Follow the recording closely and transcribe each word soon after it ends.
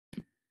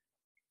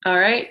All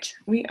right,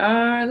 we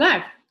are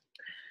live.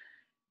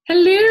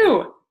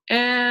 Hello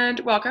and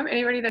welcome.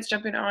 Anybody that's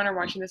jumping on or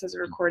watching this as a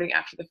recording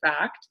after the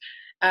fact.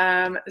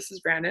 This is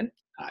Brandon.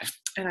 Hi.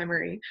 And I'm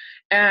Marie.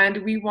 And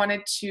we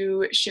wanted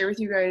to share with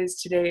you guys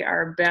today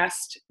our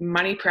best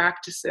money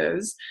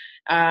practices,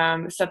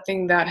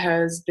 something that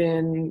has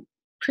been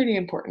pretty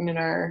important in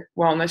our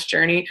wellness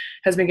journey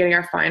has been getting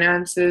our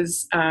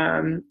finances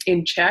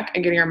in check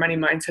and getting our money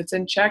mindsets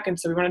in check. And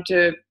so we wanted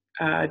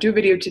to do a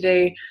video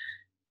today,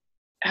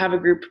 have a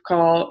group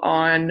call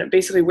on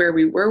basically where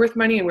we were with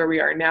money and where we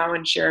are now,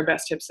 and share our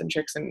best tips and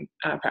tricks and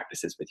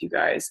practices with you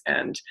guys.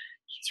 And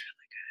he's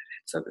really good at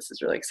it, so this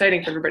is really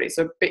exciting for everybody.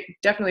 So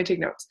definitely take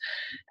notes.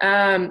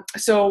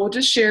 So we'll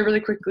just share really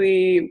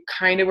quickly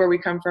kind of where we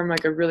come from,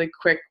 like a really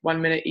quick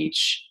 1 minute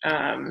each,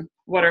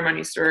 what our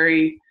money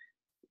story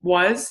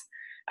was,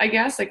 I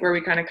guess, like where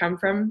we kind of come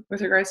from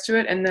with regards to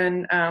it. And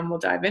then we'll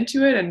dive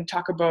into it and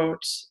talk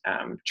about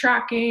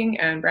tracking.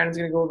 And Brandon's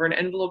going to go over an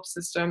envelope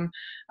system.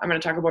 I'm going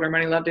to talk about our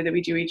money love day that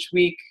we do each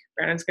week.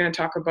 Brandon's going to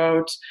talk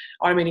about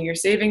automating your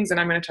savings, and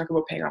I'm going to talk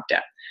about paying off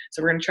debt.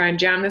 So we're going to try and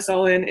jam this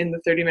all in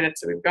the 30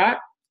 minutes that we've got.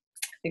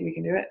 I think we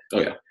can do it.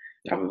 Oh, yeah.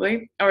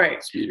 Probably. All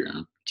right. Speed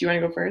around. Do you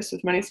want to go first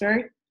with money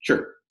story?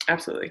 Sure.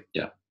 Absolutely.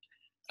 Yeah.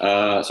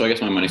 So I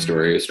guess my money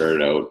story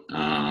started out,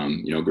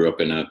 grew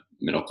up in a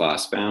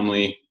middle-class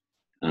family.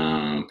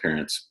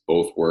 Parents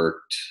both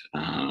worked,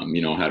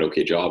 had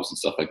okay jobs and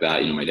stuff like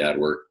that. My dad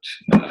worked,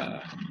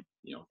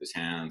 with his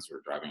hands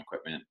or driving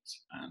equipment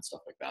and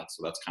stuff like that.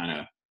 So that's kind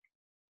of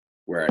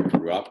where I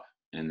grew up.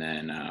 And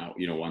then,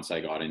 once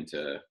I got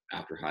into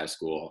after high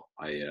school,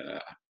 I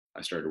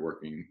started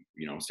working,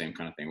 same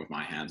kind of thing with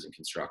my hands in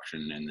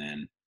construction, and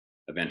then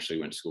eventually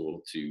went to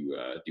school to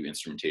do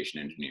instrumentation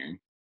engineering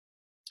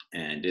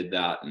and did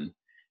that.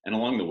 And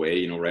along the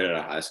way, right out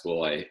of high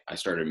school, I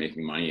started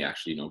making money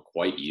actually,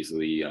 quite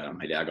easily.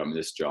 My dad got me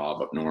this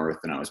job up north,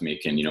 and I was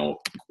making,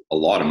 a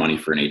lot of money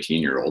for an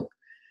 18-year-old.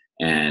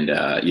 And,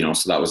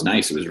 so that was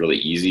nice. It was really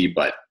easy.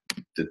 But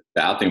the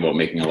bad thing about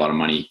making a lot of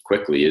money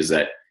quickly is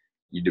that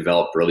you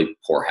develop really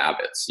poor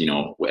habits.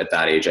 At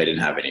that age, I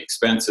didn't have any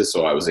expenses.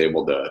 So I was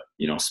able to,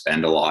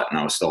 spend a lot, and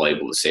I was still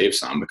able to save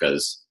some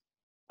because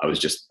I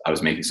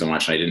was making so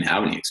much and I didn't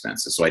have any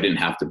expenses. So I didn't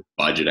have to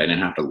budget. I didn't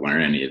have to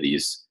learn any of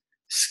these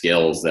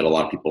skills that a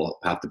lot of people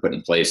have to put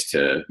in place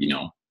to,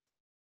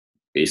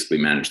 basically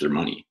manage their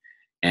money.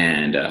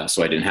 And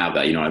so I didn't have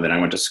that, and then I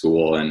went to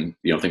school, and,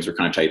 things were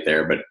kind of tight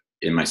there. But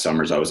in my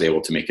summers, I was able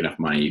to make enough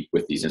money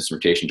with these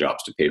instrumentation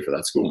jobs to pay for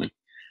that schooling,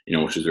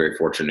 which was very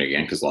fortunate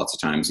again, because lots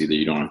of times either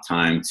you don't have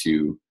time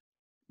to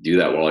do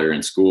that while you're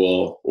in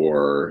school,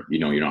 or,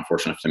 you're not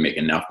fortunate enough to make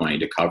enough money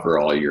to cover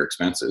all your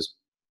expenses.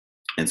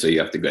 And so you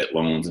have to get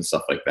loans and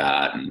stuff like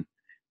that. And,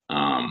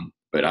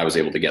 but I was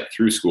able to get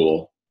through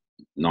school,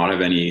 not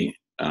have any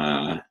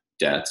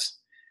debts,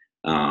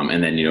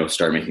 and then,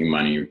 start making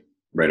money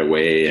right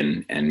away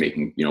and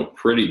making,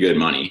 pretty good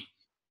money.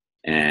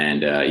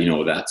 And,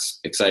 that's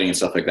exciting and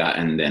stuff like that.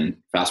 And then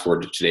fast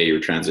forward to today, you're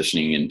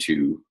transitioning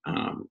into,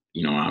 I'm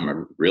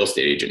a real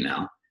estate agent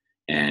now,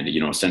 and,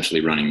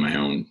 essentially running my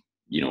own,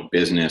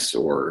 business,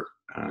 or,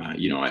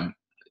 I'm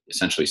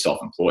essentially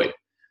self-employed.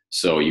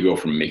 So you go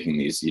from making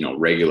these,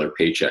 regular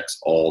paychecks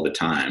all the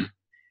time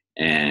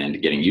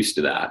and getting used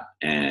to that,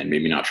 and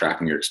maybe not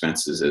tracking your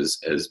expenses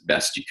as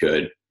best you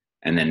could.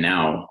 And then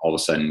now all of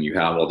a sudden you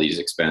have all these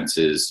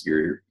expenses,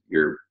 your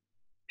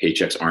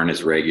paychecks aren't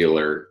as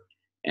regular,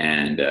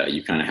 and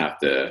you kind of have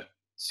to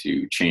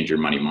change your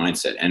money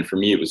mindset. And for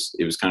me, it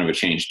was kind of a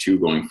change too,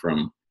 going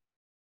from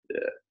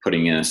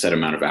putting in a set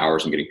amount of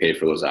hours and getting paid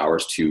for those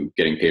hours to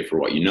getting paid for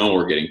what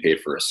or getting paid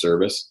for a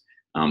service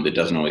that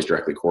doesn't always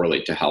directly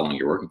correlate to how long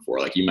you're working for.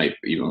 Like you might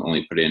even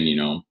only put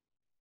in,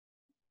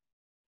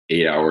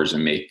 8 hours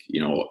and make,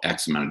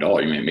 X amount of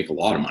dollars. You might make a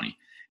lot of money.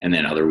 And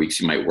then other weeks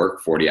you might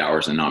work 40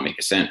 hours and not make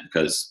a cent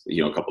because,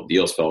 a couple of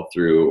deals fell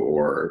through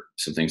or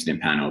some things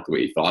didn't pan out the way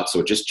you thought.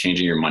 So just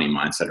changing your money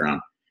mindset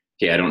around,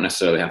 okay, I don't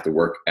necessarily have to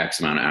work X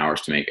amount of hours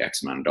to make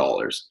X amount of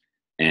dollars.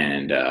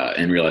 And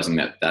realizing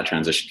that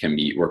transition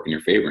can work in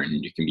your favor,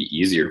 and it can be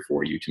easier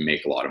for you to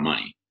make a lot of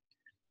money.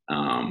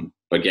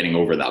 But getting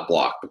over that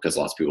block, because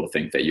lots of people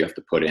think that you have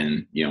to put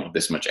in,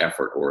 this much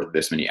effort or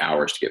this many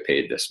hours to get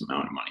paid this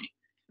amount of money.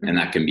 And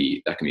that can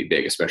be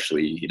big,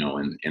 especially,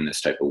 in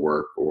this type of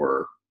work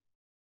or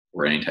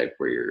any type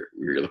where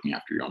you're looking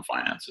after your own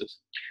finances.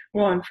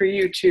 Well, and for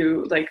you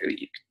too, like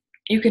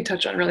you can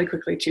touch on really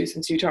quickly too,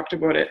 since you talked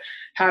about it,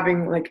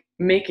 having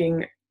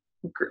making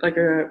like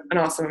an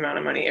awesome amount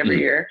of money every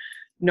year,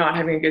 not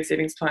having a good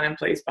savings plan in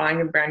place, buying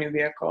a brand new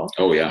vehicle.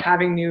 Oh yeah.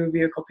 Having new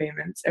vehicle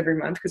payments every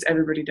month, because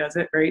everybody does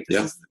it, right?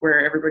 This is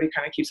where everybody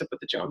kind of keeps up with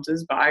the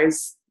Joneses,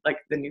 buys like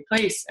the new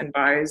place and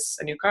buys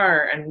a new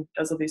car and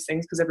does all these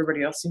things because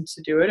everybody else seems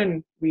to do it.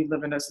 And we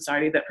live in a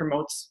society that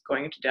promotes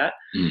going into debt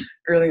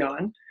early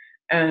on.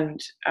 And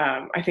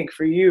I think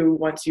for you,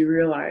 once you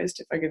realized,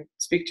 if I can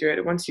speak to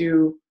it, once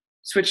you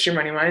switched your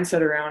money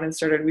mindset around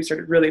and we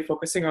started really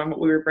focusing on what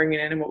we were bringing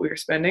in and what we were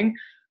spending,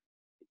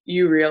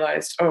 you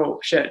realized, oh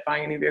shit,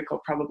 buying a new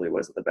vehicle probably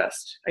wasn't the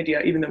best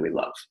idea, even though we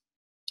love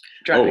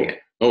driving it.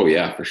 Oh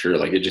yeah, for sure.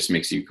 Like it just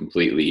makes you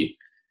completely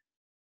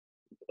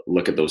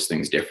look at those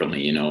things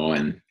differently,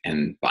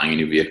 and buying a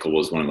new vehicle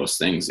was one of those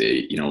things.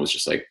 It was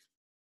just like,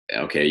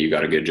 okay, you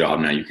got a good job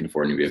now, you can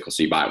afford a new vehicle,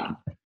 so you buy one.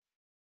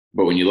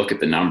 But when you look at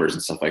the numbers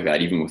and stuff like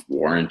that, even with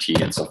warranty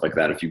and stuff like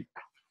that, if you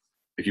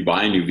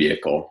buy a new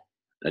vehicle,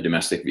 a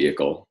domestic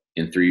vehicle,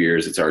 in 3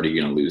 years, it's already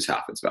going to lose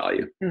half its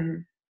value.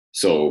 Mm-hmm.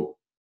 So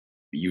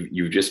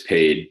you just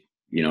paid,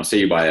 say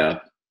you buy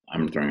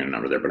I'm throwing in a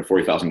number there, but a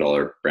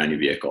 $40,000 brand new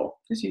vehicle.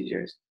 Just use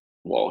yours.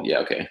 Well, yeah,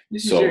 okay.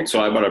 So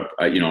I bought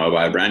I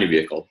buy a brand new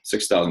vehicle,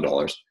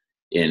 $6,000.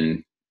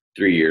 In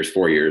 3 years,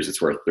 4 years,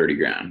 it's worth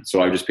 $30,000.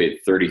 So I just paid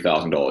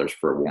 $30,000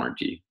 for a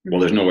warranty. Mm-hmm. Well,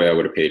 there's no way I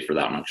would have paid for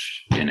that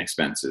much in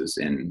expenses,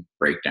 in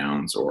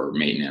breakdowns or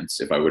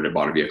maintenance, if I would have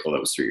bought a vehicle that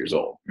was 3 years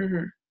old.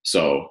 Mm-hmm.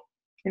 So,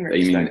 in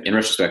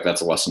retrospect,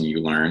 that's a lesson you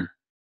learn.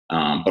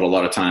 But a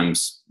lot of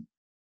times,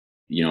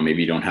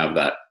 maybe you don't have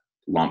that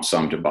lump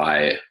sum to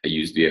buy a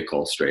used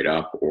vehicle straight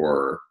up,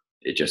 or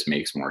it just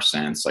makes more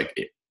sense. Like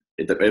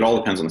it all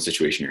depends on the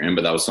situation you're in.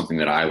 But that was something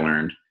that I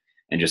learned.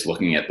 And just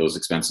looking at those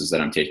expenses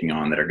that I'm taking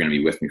on that are going to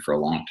be with me for a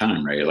long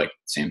time, right? Like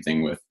same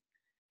thing with,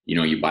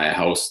 you buy a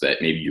house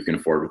that maybe you can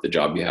afford with the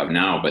job you have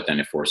now, but then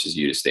it forces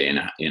you to stay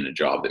in a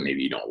job that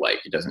maybe you don't like.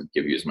 It doesn't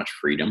give you as much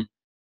freedom.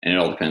 And it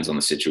all depends on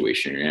the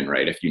situation you're in,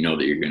 right? If you know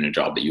that you're in a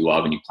job that you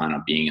love and you plan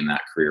on being in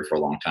that career for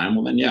a long time,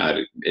 well then yeah,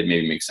 it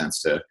maybe makes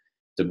sense to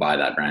buy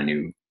that brand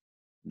new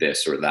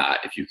this or that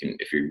if you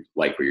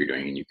like what you're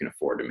doing and you can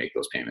afford to make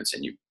those payments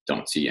and you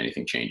don't see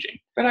anything changing.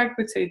 But I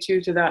would say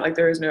too to that, like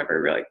there is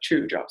never really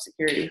true job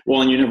security.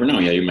 Well, and you never know.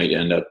 Yeah, you might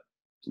end up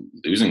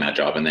losing that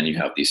job and then you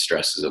have these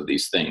stresses of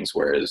these things.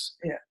 Whereas,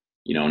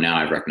 now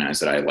I've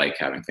recognized that I like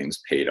having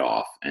things paid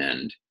off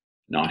and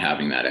not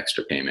having that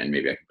extra payment.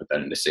 Maybe I can put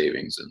that into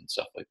savings and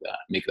stuff like that.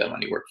 Make that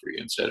money work for you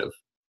instead of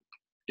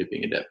it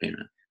being a debt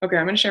payment. Okay,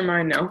 I'm going to share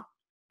mine now.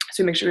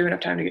 So make sure we have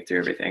enough time to get through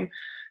everything.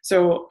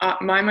 So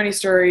my money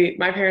story,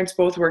 my parents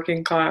both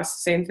working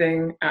class, same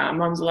thing.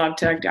 Mom's a lab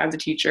tech, dad's a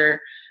teacher,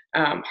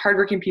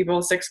 hardworking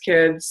people, 6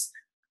 kids,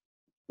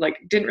 like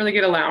didn't really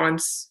get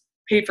allowance,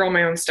 paid for all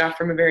my own stuff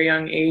from a very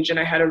young age. And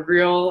I had a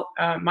real,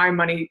 my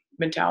money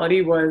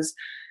mentality was,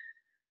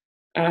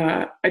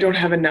 I don't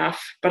have enough,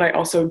 but I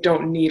also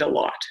don't need a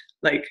lot.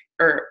 Is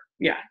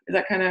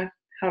that kind of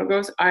how it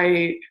goes?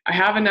 I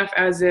have enough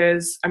as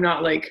is. I'm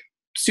not like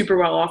super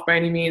well off by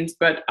any means,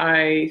 but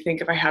I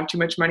think if I have too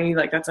much money,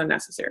 like that's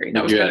unnecessary.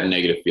 You had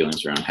negative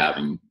feelings around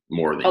having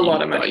more than a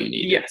lot of money. You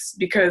need. Yes,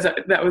 because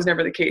that was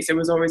never the case. It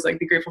was always like,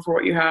 be grateful for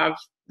what you have.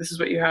 This is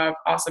what you have.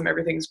 Awesome.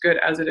 Everything's good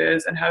as it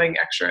is. And having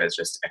extra is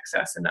just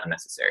excess and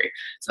unnecessary.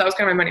 So that was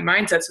kind of my money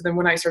mindset. So then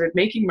when I started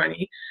making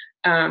money,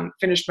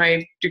 finished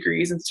my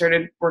degrees and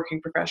started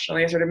working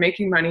professionally, I started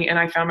making money and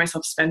I found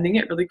myself spending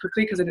it really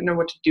quickly because I didn't know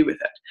what to do with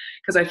it.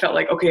 Because I felt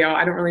like, okay,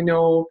 I don't really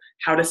know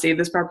how to save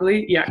this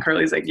properly. Yeah,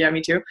 Carly's like, yeah,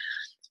 me too.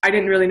 I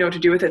didn't really know what to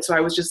do with it. So I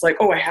was just like,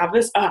 oh, I have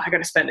this. I got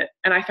to spend it.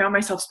 And I found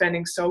myself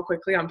spending so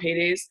quickly on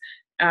paydays,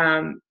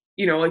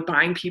 like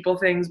buying people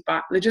things,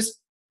 but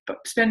just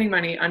spending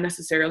money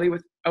unnecessarily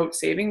without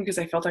saving because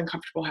I felt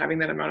uncomfortable having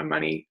that amount of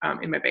money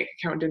in my bank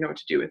account, didn't know what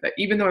to do with it,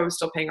 even though I was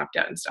still paying off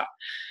debt and stuff.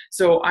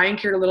 So I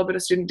incurred a little bit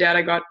of student debt.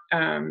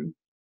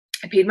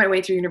 I paid my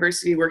way through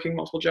university working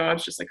multiple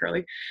jobs, just like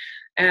Carly.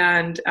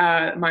 And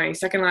my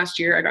second last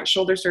year, I got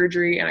shoulder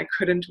surgery and I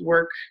couldn't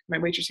work my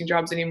waitressing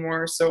jobs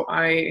anymore. So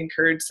I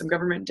incurred some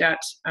government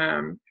debt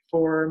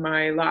for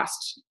my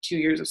last 2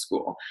 years of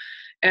school.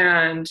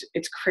 And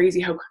it's crazy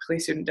how quickly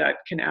student debt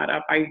can add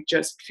up. I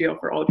just feel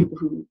for all the people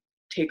who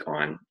take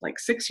on like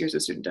 6 years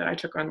of student debt. I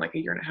took on like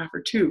 1.5 years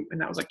or 2,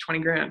 and that was like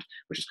 $20,000,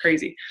 which is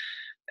crazy.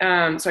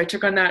 So I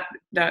took on that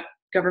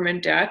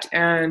government debt,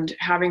 and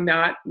having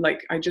that,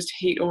 like, I just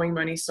hate owing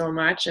money so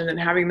much. And then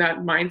having that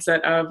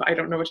mindset of, I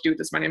don't know what to do with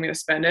this money, I'm going to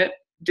spend it,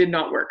 did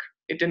not work.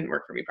 It didn't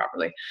work for me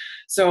properly.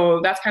 So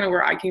that's kind of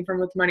where I came from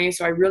with money.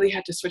 So I really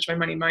had to switch my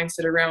money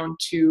mindset around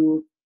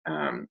to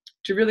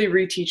really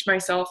reteach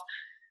myself,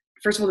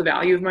 first of all, the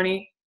value of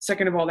money.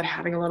 Second of all, that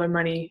having a lot of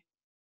money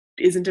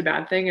isn't a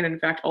bad thing. And in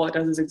fact, all it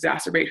does is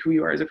exacerbate who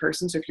you are as a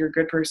person. So if you're a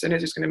good person,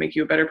 it's just going to make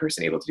you a better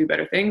person, able to do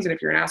better things. And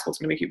if you're an asshole, it's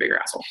going to make you a bigger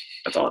asshole.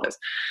 That's all it is.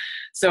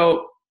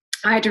 So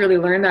I had to really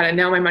learn that. And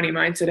now my money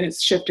mindset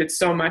has shifted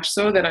so much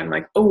so that I'm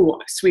like, oh,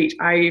 sweet.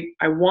 I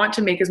want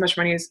to make as much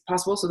money as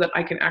possible so that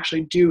I can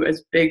actually do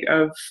as big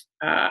of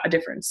a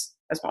difference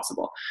as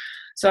possible.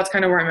 So that's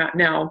kind of where I'm at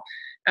now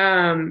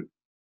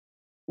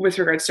with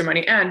regards to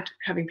money and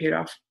having paid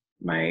off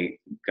my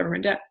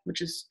government debt,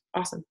 which is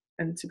awesome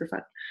and super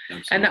fun.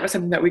 Absolutely. And that was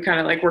something that we kind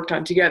of like worked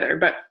on together.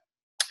 But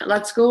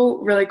let's go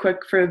really quick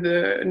for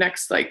the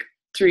next like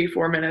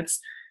 3-4 minutes.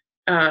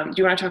 Do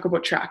you want to talk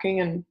about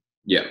tracking and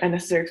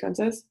unnecessary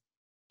expenses?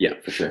 Yeah,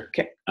 for sure.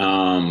 Okay.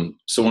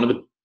 So one of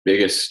the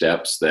biggest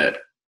steps that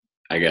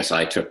I guess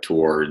we took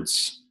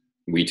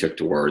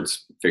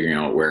towards figuring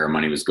out where our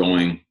money was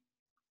going,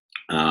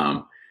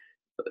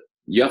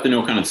 you have to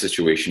know kind of the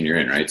situation you're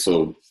in, right?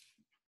 So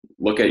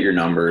look at your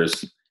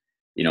numbers.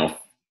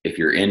 If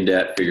you're in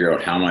debt, figure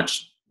out how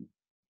much,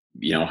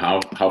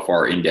 how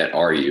far in debt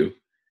are you?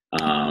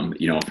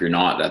 If you're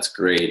not, that's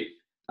great.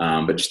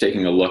 But just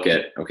taking a look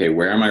at, okay,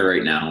 where am I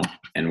right now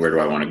and where do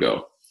I want to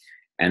go?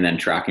 And then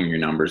tracking your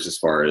numbers as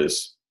far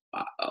as,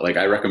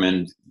 I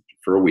recommend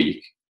for a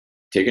week,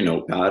 take a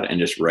notepad and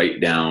just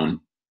write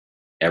down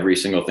every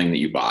single thing that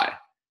you buy,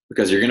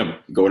 because you're going to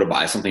go to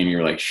buy something and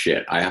you're like,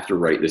 shit, I have to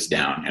write this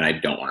down. And I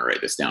don't want to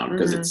write this down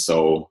because it's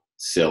so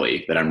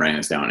silly that I'm writing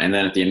this down. And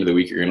then at the end of the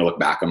week, you're going to look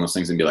back on those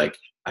things and be like,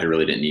 I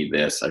really didn't need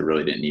this. I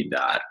really didn't need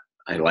that.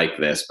 I like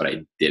this, but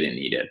I didn't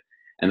need it.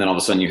 And then all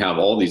of a sudden you have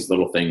all these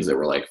little things that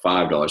were like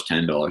 $5,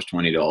 $10,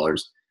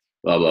 $20,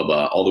 blah, blah,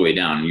 blah, all the way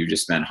down. And you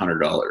just spend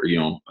 $100,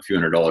 a few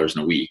 $100s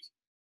in a week.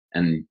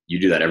 And you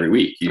do that every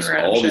week. You see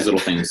all these little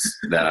things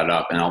that add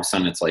up. And all of a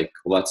sudden it's like,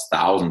 well, that's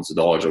thousands of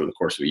dollars over the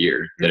course of a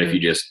year that if you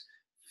just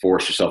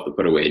force yourself to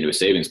put away into a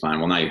savings plan,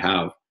 well, now you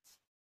have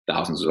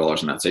thousands of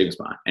dollars in that savings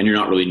plan. And you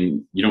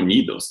don't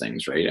need those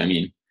things, right? I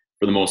mean,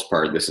 for the most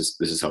part, this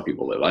is how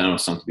people live. I know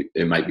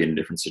it might be in a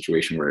different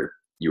situation where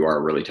you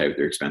are really tight with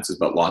your expenses,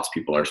 but lots of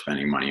people are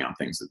spending money on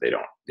things that they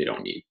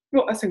don't need.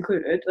 Well, us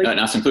included. And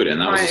us included.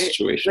 And that was the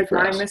situation for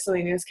us.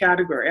 Miscellaneous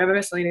category. I have a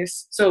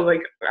miscellaneous. So I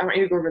want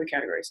you to go over the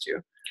categories too.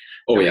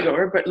 Oh, yeah.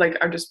 But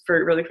I'm just,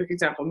 for a really quick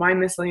example, my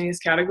miscellaneous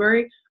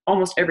category,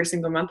 almost every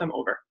single month I'm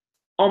over.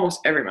 Almost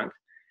every month.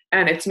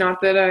 And it's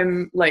not that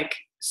I'm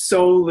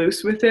so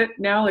loose with it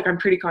now. I'm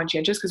pretty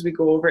conscientious because we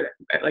go over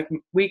it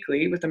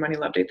weekly with the money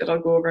love date that I'll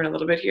go over in a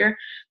little bit here.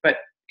 But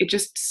it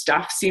just,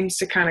 stuff seems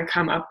to kind of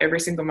come up every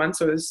single month.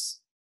 So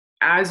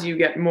as you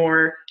get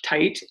more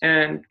tight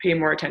and pay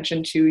more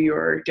attention to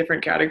your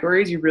different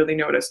categories, you really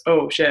notice,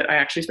 oh shit, I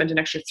actually spent an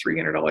extra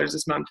 $300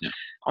 this month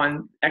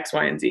on X,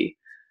 Y, and Z.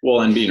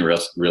 Well, and being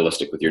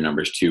realistic with your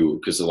numbers too,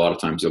 because a lot of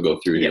times you'll go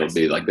through and it'll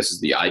be like, this is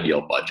the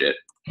ideal budget,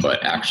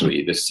 but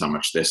actually this is how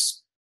much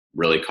this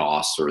really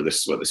costs, or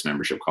this is what this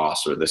membership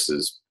costs, or this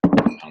is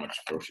how much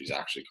groceries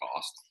actually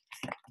cost.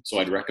 So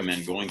I'd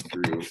recommend going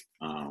through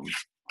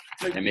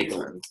and make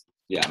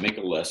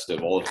a list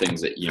of all the things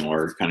that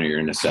are kind of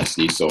your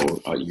necessities. So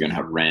you're going to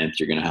have rent,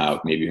 you're going to have,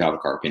 maybe you have a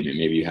car payment,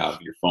 maybe you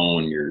have your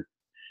phone,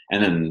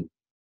 and then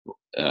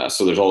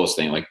so there's all those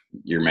things like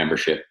your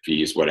membership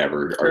fees,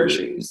 whatever,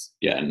 groceries,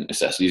 and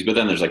necessities. But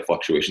then there's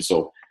fluctuations.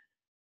 So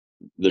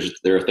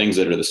there are things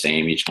that are the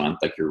same each month,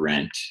 like your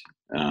rent,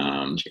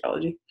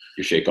 Shakeology,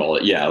 your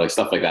Shakeology,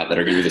 stuff like that are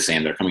going to be the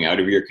same. They're coming out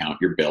of your account.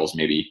 Your bills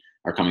maybe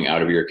are coming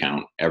out of your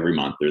account every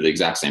month. They're the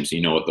exact same, so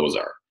you know what those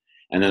are.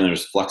 And then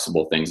there's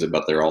flexible things,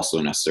 but they're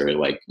also necessary.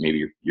 Like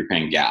maybe you're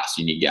paying gas.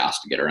 You need gas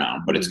to get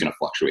around, but it's going to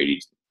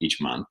fluctuate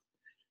each month.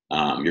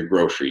 Your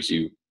groceries,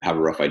 you have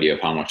a rough idea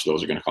of how much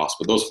those are going to cost,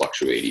 but those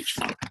fluctuate each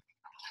month.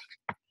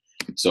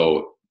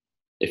 So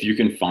if you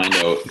can find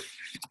out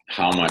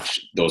how much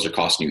those are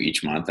costing you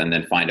each month, and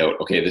then find out,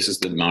 okay, this is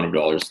the amount of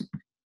dollars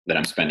that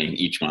I'm spending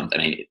each month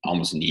and I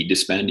almost need to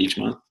spend each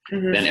month,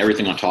 then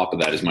everything on top of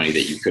that is money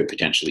that you could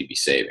potentially be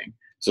saving.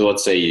 So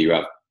let's say you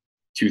have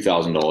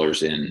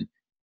 $2,000 in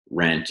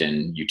rent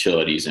and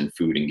utilities and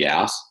food and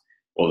gas.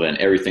 Well, then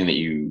everything that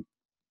you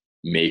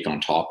make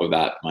on top of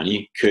that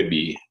money could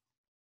be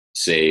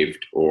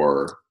saved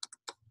or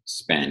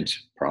spent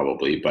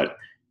probably, but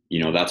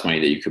that's money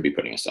that you could be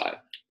putting aside.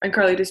 And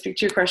Carly, to speak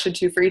to your question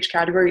too, for each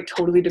category, it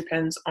totally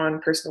depends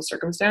on personal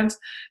circumstance.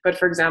 But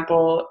for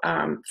example,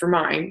 for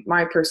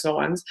my personal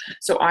ones,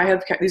 so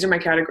these are my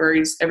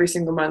categories every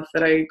single month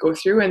that I go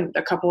through, and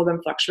a couple of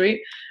them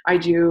fluctuate. I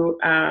do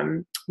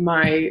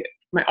my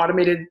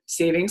automated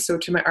savings. So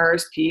to my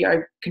RSP, I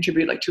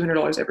contribute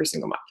 $200 every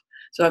single month.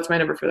 So that's my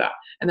number for that.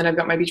 And then I've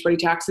got my Beachbody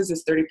taxes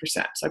is 30%.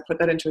 So I put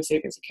that into a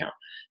savings account.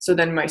 So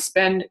then my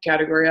spend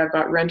category, I've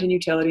got rent and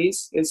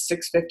utilities is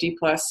 $650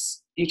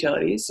 plus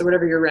utilities. So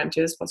whatever your rent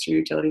is plus your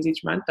utilities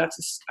each month,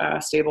 that's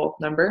a stable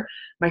number.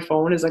 My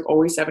phone is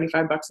always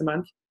 $75 a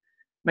month.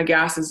 My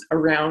gas is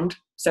around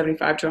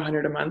 $75 to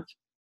 $100 a month.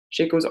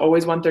 Shakeco is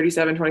always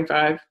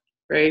 $137.25,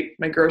 right?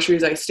 My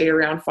groceries, I stay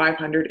around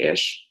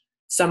 $500-ish.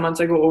 Some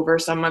months I go over,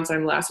 some months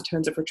I'm less. It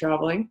depends if we're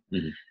traveling.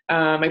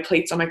 My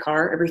plates on my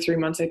car, every 3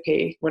 months I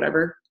pay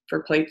whatever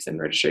for plates and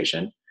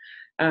registration.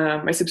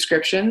 My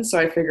subscription, so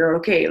I figure,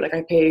 okay,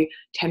 I pay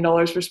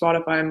 $10 for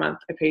Spotify a month.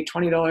 I pay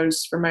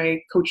 $20 for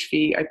my coach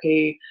fee. I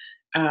pay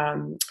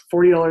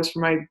 $40 for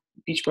my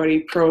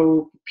Beachbody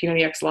Pro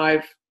P90X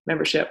Live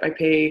membership. I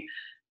pay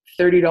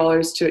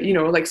 $30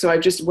 to, so I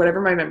just, whatever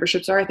my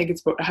memberships are, I think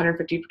it's about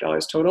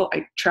 $150 total.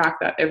 I track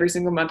that every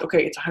single month.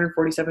 Okay, it's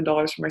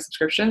 $147 for my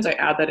subscriptions. I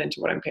add that into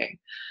what I'm paying.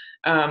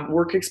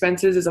 Work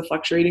expenses is a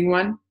fluctuating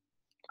one.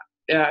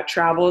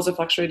 Travel is a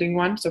fluctuating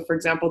one. So for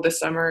example,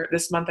 this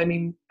month,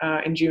 in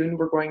June,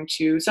 we're going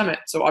to Summit.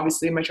 So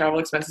obviously my travel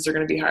expenses are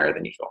going to be higher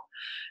than usual,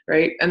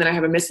 right? And then I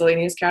have a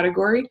miscellaneous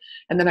category.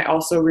 And then I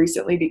also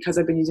recently, because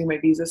I've been using my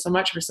Visa so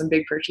much for some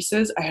big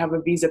purchases, I have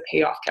a Visa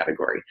payoff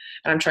category.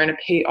 And I'm trying to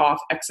pay off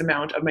X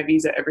amount of my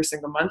Visa every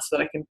single month so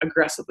that I can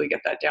aggressively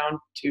get that down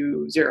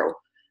to zero,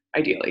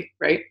 ideally,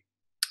 right?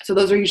 So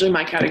those are usually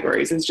my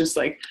categories. It's just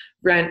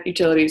rent,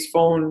 utilities,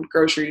 phone,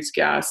 groceries,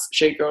 gas,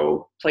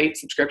 Shakeco, plate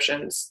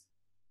subscriptions,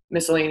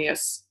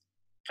 miscellaneous,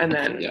 And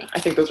then I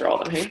think those are all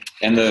of them. Hey.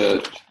 And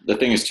the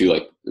thing is too,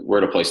 like we're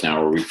at a place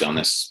now where we've done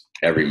this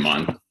every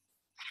month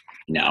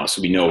now,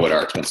 so we know what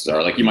our expenses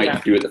are. Like you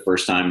might do it the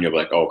first time and you'll be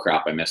like, oh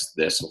crap, I missed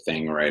this whole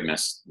thing, or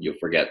you'll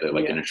forget that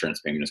like an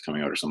insurance payment is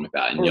coming out or something like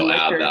that, and you'll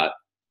add that.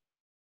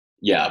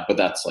 Yeah, but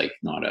that's like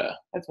not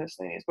that's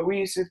miscellaneous. But we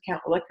used to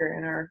count liquor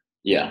in our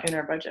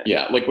budget.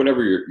 Yeah, like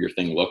whatever your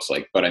thing looks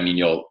like. But I mean,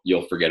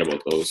 you'll forget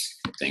about those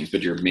things.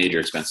 But your major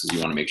expenses, you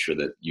want to make sure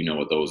that you know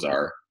what those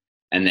are,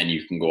 and then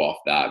you can go off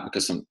that,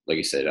 because like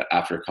you said,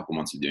 after a couple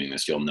months of doing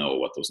this, you'll know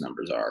what those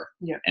numbers are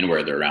and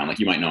where they're around. Like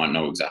you might not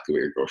know exactly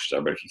where your groceries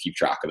are, but if you keep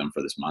track of them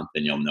for this month,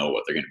 then you'll know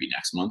what they're going to be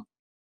next month.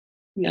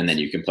 Yes. And then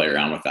you can play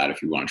around with that.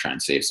 If you want to try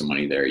and save some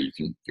money there, you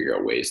can figure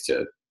out ways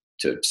to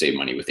save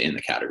money within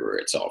the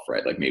category itself,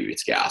 right? Like maybe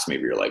it's gas.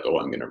 Maybe you're like, oh,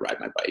 I'm going to ride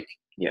my bike.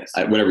 Yes.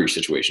 Whatever your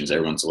situation is,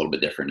 everyone's a little bit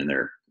different and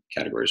their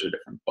categories are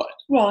different. But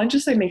and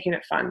just like making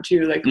it fun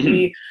too. Like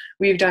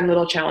we've done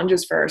little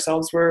challenges for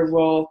ourselves where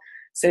we'll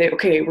say,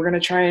 okay, we're going to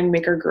try and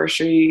make our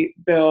grocery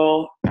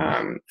bill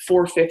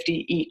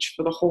 $4.50 each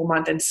for the whole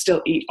month and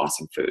still eat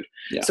awesome food.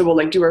 Yeah. So we'll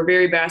like do our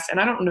very best. And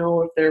I don't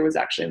know if there was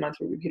actually a month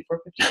where we paid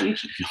 $4.50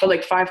 each, but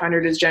like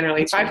 500 is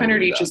generally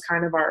 $500 each is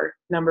kind of our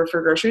number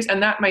for groceries.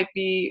 And that might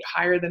be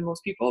higher than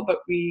most people, but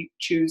we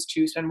choose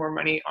to spend more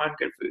money on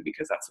good food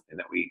because that's something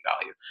that we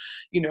value,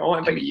 and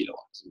we eat a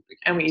lot.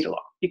 And we eat a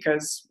lot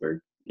because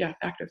we're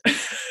active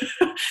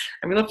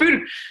and we love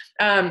food.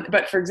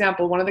 But for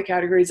example, one of the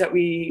categories that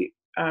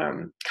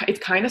it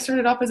kind of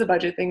started off as a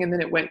budget thing, and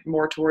then it went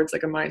more towards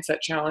like a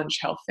mindset challenge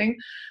health thing.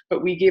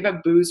 But we gave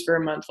up booze for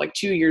a month, like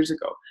 2 years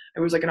ago.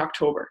 It was like in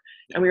October.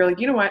 And we were like,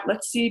 you know what,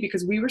 let's see,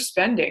 because we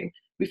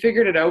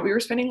figured it out. We were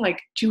spending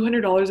like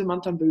 $200 a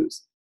month on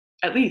booze.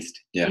 At least,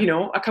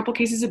 a couple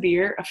cases of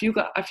beer, a few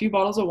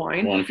bottles of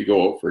wine. Well, and if you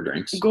go out for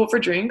drinks,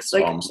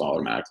 like almost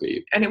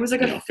automatically. And it was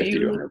like $50 to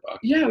 $100.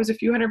 Yeah, it was a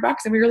few $100,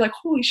 and we were like,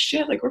 holy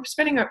shit! Like we're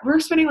spending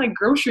like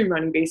grocery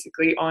money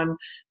basically on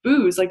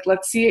booze. Like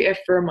let's see if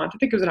for a month, I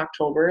think it was in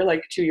October,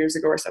 like 2 years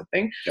ago or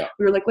something. Yeah.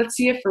 We were like, let's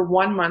see if for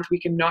 1 month we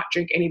can not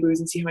drink any booze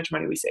and see how much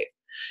money we save.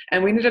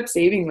 And we ended up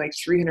saving like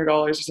 $300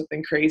 or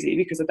something crazy,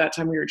 because at that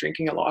time we were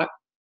drinking a lot.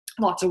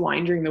 Lots of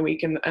wine during the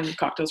week and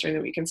cocktails during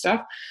the week and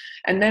stuff.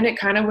 And then it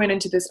kind of went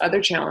into this other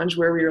challenge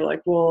where we were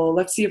like, well,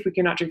 let's see if we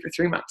cannot drink for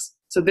 3 months.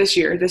 So this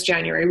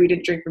January, we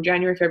didn't drink from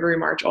January, February,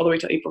 March, all the way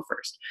till April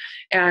 1st.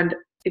 And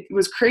it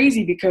was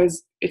crazy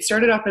because it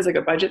started off as like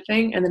a budget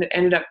thing, and then it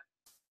ended up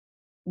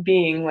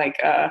being like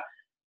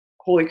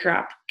holy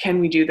crap, can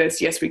we do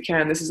this? Yes, we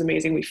can. This is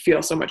amazing. We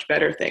feel so much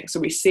better thing. So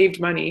we saved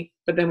money,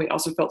 but then we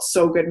also felt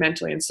so good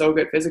mentally and so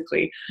good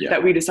physically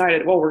that we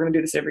decided, well, we're going to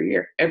do this every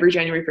year. Every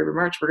January, February,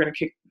 March, we're going to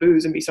kick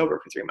booze and be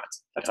sober for 3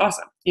 months. That's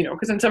awesome.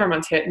 Because then summer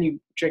months hit and you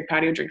drink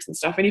patio drinks and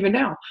stuff. And even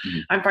now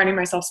I'm finding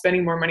myself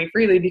spending more money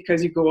freely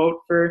because you go out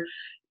for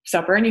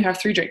supper and you have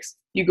 3 drinks.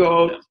 You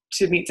go out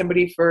to meet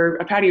somebody for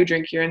a patio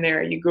drink here and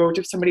there. You go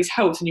to somebody's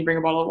house and you bring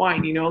a bottle of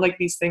wine, like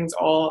these things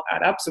all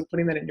add up. So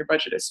putting that in your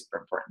budget is super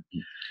important.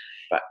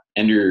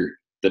 And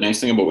the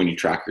nice thing about when you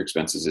track your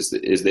expenses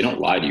is they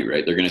don't lie to you,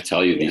 right? They're going to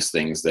tell you these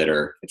things that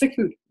are, it's like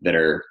food, that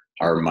are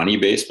money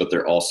based, but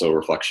they're also a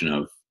reflection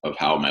of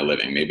how am I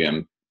living? Maybe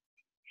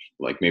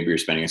you're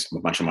spending a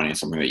bunch of money on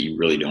something that you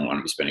really don't want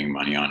to be spending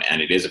money on, and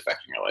it is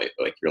affecting your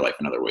life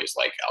in other ways,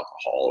 like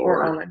alcohol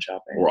or online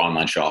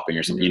shopping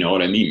or something. You know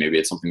what I mean? Maybe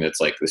it's something that's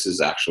like, this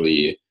is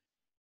actually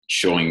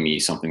showing me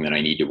something that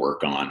I need to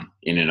work on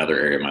in another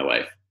area of my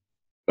life,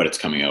 but it's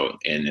coming out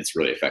and it's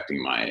really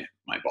affecting my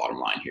bottom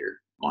line here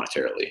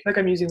monetarily. Like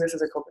I'm using this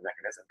as a coping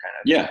mechanism kind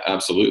of. Yeah,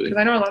 absolutely. Because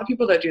I know a lot of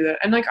people that do that.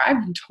 And like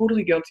I'm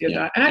totally guilty of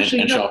that. And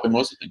actually, shopping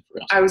was a thing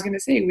for us. I was going to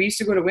say, we used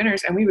to go to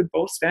Winners and we would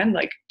both spend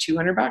like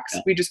 $200.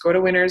 Yeah. We just go to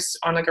Winners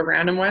on like a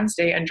random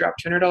Wednesday and drop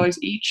 $200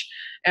 each.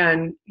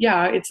 And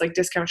it's like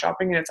discount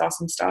shopping and it's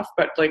awesome stuff.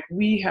 But like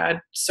we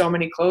had so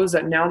many clothes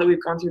that now that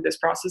we've gone through this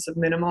process of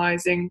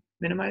minimizing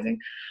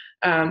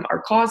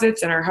our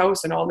closets and our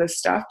house and all this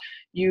stuff,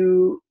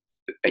 you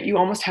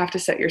almost have to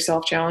set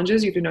yourself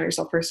challenges. You have to know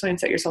yourself personally and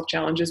set yourself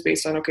challenges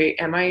based on, okay,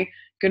 am I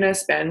going to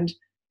overspend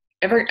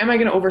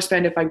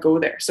if I go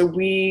there? So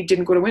we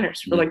didn't go to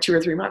Winners for like 2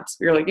 or 3 months.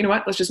 We were like, you know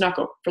what, let's just not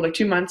go for like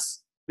 2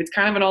 months. It's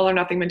kind of an all or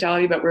nothing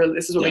mentality, but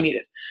this is what we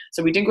needed.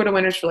 So we didn't go to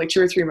Winners for like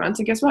 2 or 3 months.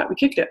 And guess what? We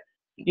kicked it,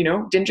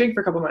 didn't drink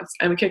for a couple months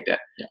and we kicked it.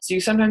 Yeah. So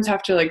you sometimes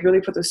have to like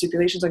really put those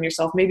stipulations on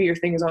yourself. Maybe your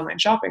thing is online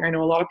shopping. I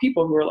know a lot of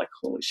people who are like,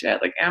 holy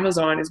shit, like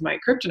Amazon is my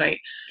kryptonite.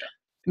 Yeah.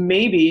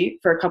 Maybe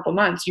for a couple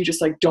months, you just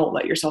like don't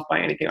let yourself buy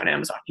anything on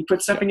Amazon. You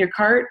put stuff in your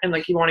cart and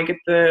like you want to get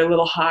the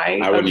little high.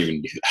 I wouldn't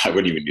even do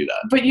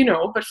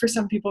that. But for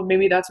some people,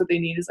 maybe that's what they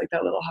need is like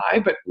that little high.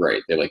 But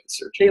right, they like the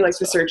searching. They like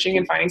the searching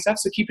and finding stuff.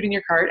 So keep it in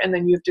your cart, and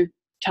then you have to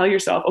tell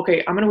yourself,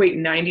 okay, I'm going to wait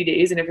 90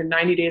 days, and if in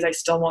 90 days I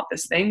still want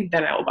this thing,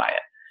 then I will buy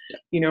it.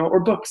 Yeah.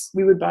 Or books.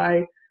 We would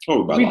buy.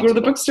 We'd go to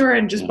the bookstore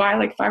and just buy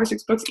like 5 or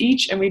 6 books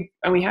each, and we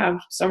have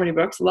so many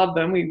books. Love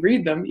them. We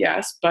read them,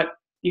 yes, but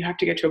you have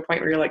to get to a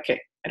point where you're like, okay,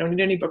 I don't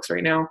need any books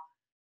right now.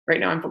 right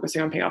now I'm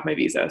focusing on paying off my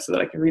visa so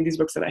that I can read these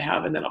books that I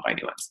have, and then I'll buy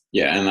new ones.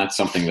 Yeah. And that's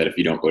something that if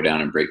you don't go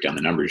down and break down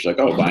the numbers, you're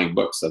like, oh, buying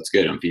books, that's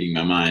good. I'm feeding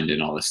my mind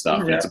and all this stuff.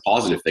 Yeah. And it's a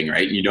positive thing,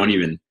 right? And you don't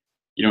even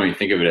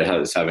think of it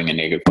as having a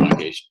negative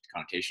connotation.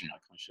 You're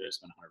like, oh, should I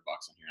spend $100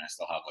 on here and I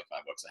still have like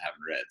 $5 I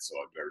haven't read? So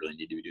do I really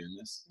need to be doing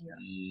this? Yeah.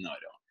 No, I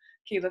don't.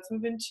 Okay, let's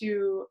move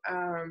into,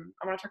 I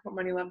want to talk about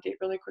money love date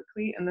really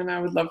quickly, and then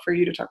I would love for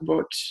you to talk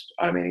about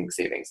automating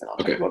savings, and I'll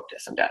talk about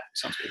some debt.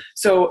 Sounds good.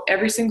 So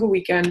every single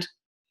weekend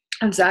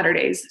on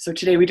Saturdays, so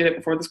today we did it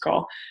before this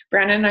call,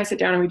 Brandon and I sit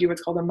down and we do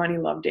what's called a money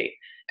love date.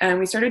 And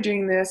we started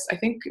doing this, I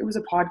think it was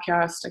a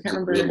podcast, I can't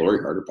remember. It was a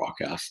Lori Harder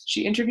podcast.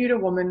 She interviewed a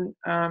woman,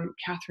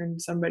 Catherine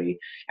somebody,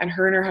 and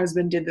her and her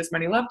husband did this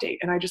money love date.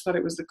 And I just thought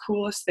it was the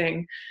coolest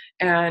thing.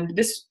 And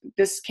this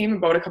came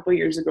about a couple of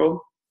years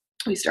ago.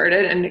 We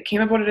started, and it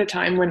came about at a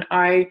time when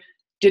I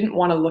didn't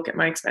want to look at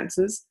my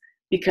expenses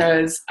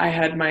because I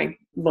had my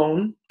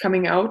loan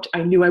coming out.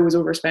 I knew I was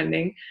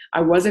overspending.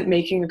 I wasn't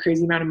making a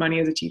crazy amount of money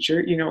as a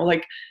teacher,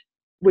 like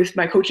with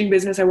my coaching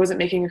business, I wasn't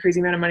making a crazy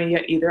amount of money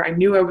yet either. I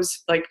knew I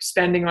was like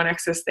spending on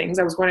excess things.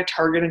 I was going to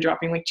Target and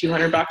dropping like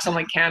 $200 on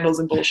like candles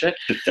and bullshit.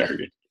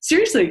 Target.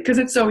 Seriously, because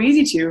it's so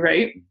easy to,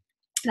 right?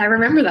 And I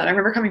remember that. I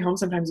remember coming home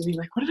sometimes and being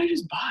like, what did I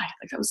just buy?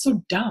 Like, that was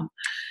so dumb,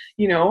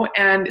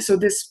 And so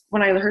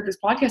when I heard this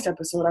podcast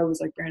episode, I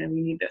was like, Brandon,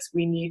 we need this.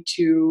 We need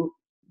to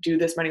do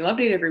this money love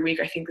date every week.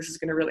 I think this is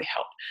going to really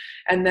help.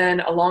 And then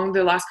along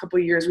the last couple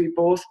of years, we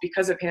both,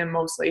 because of him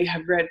mostly,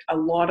 have read a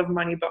lot of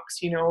money books,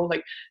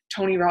 like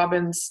Tony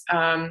Robbins,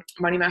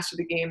 Money Master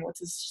the Game. What's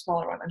his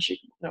smaller one?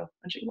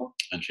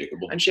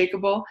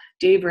 Unshakable.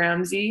 Dave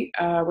Ramsey.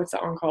 What's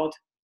that one called?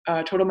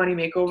 Total Money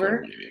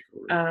Makeover.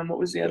 What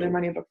was the other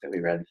money book that we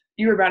read?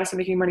 You Were Badass at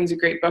Making Money is a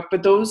great book,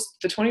 but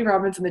the Tony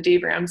Robbins and the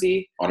Dave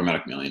Ramsey.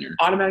 Automatic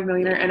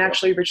Millionaire, and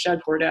actually Rich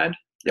Dad Poor Dad.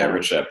 Yeah,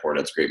 Rich Dad Poor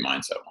Dad's a great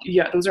mindset one.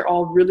 Yeah, those are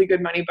all really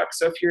good money books.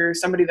 So if you're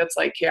somebody that's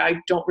like, hey,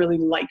 I don't really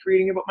like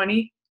reading about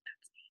money.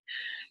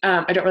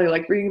 I don't really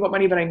like reading about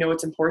money, but I know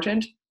it's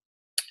important.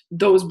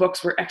 Those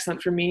books were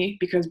excellent for me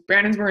because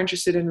Brandon's more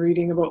interested in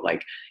reading about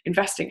like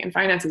investing and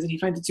finances, and he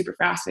finds it super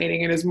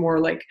fascinating and is more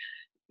like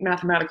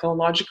mathematical and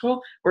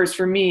logical. Whereas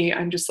for me,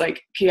 I'm just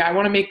like, okay, I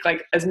want to make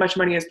like as much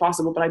money as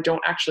possible, but I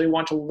don't actually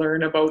want to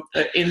learn about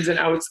the ins and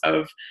outs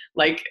of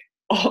like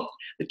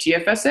the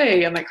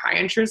TFSA and like high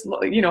interest,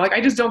 like I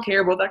just don't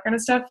care about that kind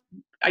of stuff.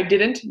 I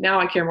didn't. Now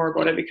I care more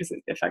about it because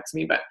it affects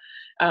me. But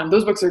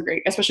those books are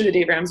great, especially the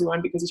Dave Ramsey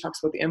one because he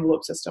talks about the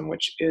envelope system,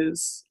 which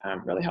is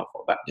really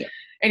helpful. But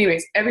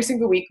anyways, every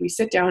single week we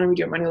sit down and we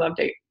do a money love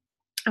date,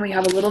 and I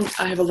have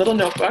a little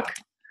notebook,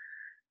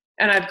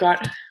 and I've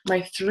got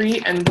my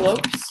 3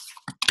 envelopes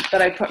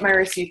that I put my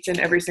receipts in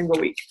every single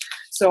week.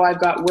 So I've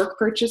got work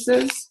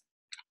purchases,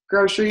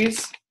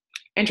 groceries,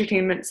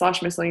 entertainment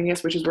 /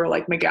 miscellaneous, which is where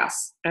like my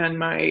gas and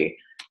my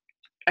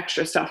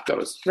extra stuff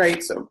goes,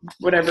 right? So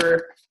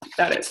whatever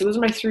that is. So those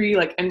are my 3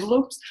 like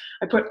envelopes.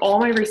 I put all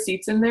my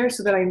receipts in there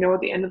so that I know at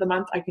the end of the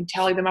month I can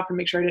tally them up and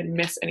make sure I didn't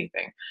miss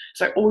anything.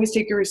 So I always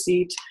take a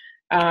receipt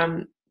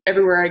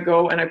everywhere I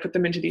go, and I put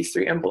them into these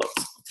 3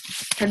 envelopes.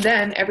 And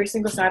then every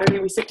single Saturday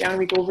we sit down and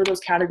we go over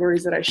those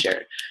categories that I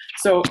shared.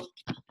 So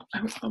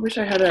I wish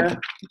I had a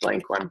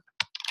blank one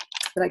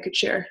that I could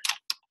share.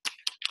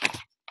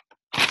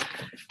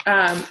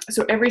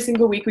 So every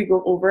single week we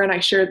go over and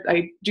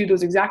I do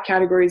those exact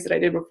categories that I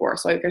did before.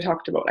 So like I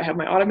talked about, I have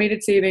my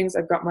automated savings,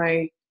 I've got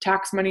my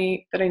tax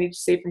money that I need to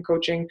save from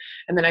coaching,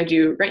 and then I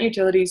do rent,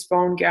 utilities,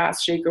 phone,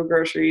 gas, Shaco,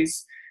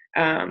 groceries,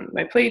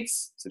 my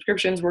plates,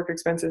 subscriptions, work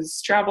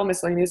expenses, travel,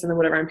 miscellaneous, and then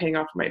whatever I'm paying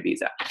off for my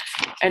visa.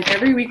 And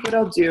every week what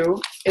I'll do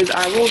is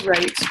I will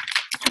write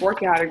 4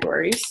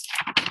 categories.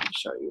 I'll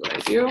show you what I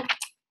do.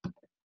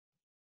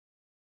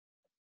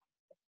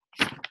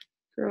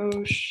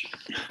 Gross,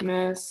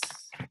 miss,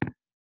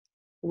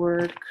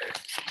 work,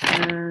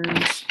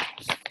 and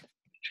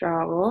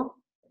travel,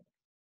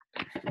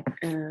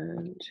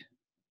 and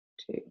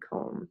take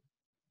home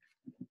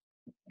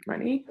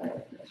money.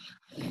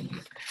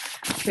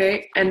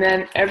 Okay, and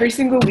then every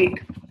single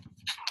week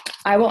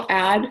I will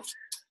add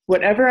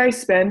whatever I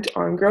spent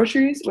on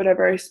groceries,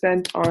 whatever I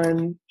spent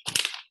on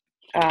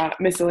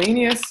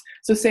miscellaneous.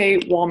 So say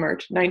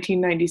Walmart,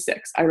 $19.96.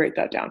 I write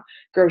that down.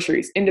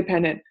 Groceries,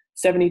 independent,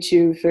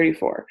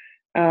 $72.34.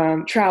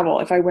 Travel,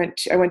 if I went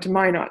to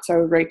Minot, so I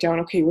would write down,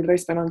 okay, what did I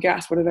spend on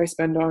gas? What did I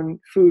spend on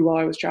food while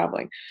I was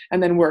traveling?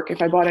 And then work,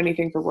 if I bought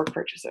anything for work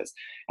purchases.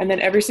 And then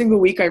every single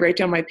week I write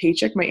down my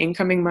paycheck, my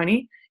incoming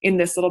money in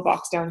this little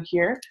box down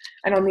here.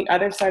 And on the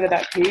other side of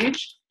that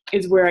page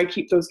is where I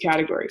keep those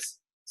categories.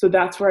 So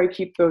that's where I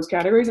keep those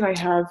categories. And I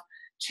have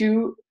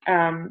 2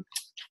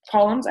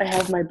 columns. I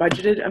have my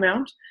budgeted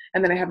amount,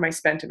 and then I have my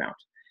spent amount.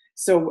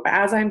 So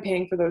as I'm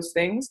paying for those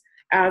things,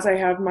 as I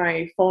have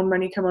my phone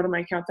money come out of my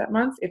account that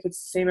month, if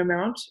it's the same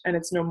amount and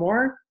it's no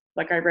more,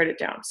 like I write it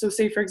down. So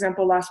say, for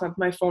example, last month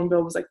my phone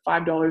bill was like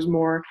 $5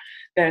 more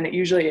than it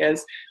usually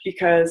is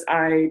because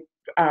I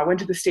went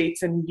to the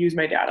States and used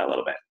my data a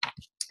little bit.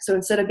 So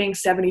instead of being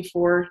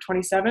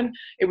 $74.27,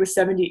 it was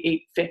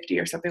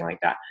 $78.50 or something like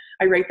that.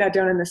 I write that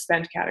down in the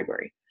spent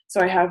category. So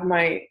I have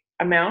my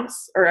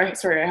amounts, or I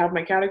have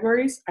my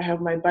categories, I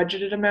have my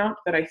budgeted amount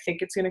that I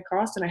think it's going to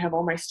cost, and I have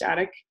all my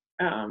static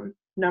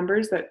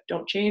numbers that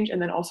don't change,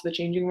 and then also the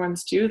changing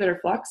ones too that are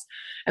flux.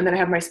 And then I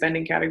have my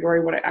spending category,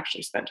 what I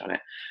actually spent on it.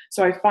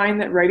 So I find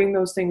that writing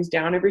those things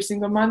down every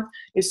single month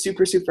is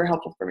super, super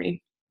helpful for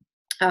me.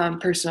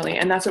 Personally.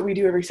 And that's what we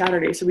do every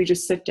Saturday. So we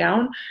just sit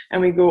down and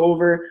we go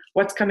over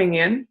what's coming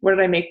in. What did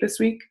I make this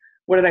week?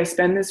 What did I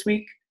spend this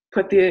week?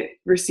 Put the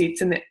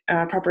receipts in the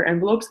proper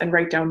envelopes and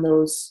write down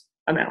those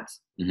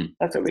amounts. Mm-hmm.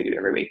 That's what we do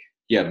every week.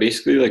 Yeah,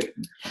 basically like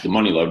the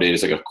money love date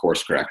is like a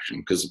course correction,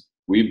 because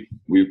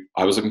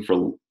I was looking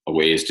for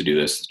ways to do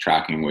this,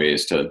 tracking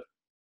ways to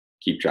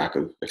keep track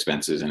of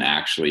expenses and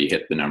actually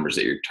hit the numbers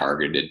that you're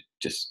targeted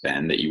to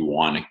spend, that you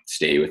want to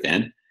stay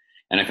within.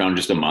 And I found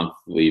just a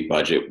monthly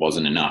budget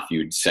wasn't enough.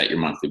 You'd set your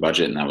monthly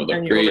budget and that would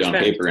look great on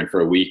paper. And for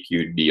a week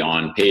you'd be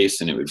on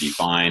pace and it would be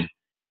fine.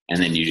 And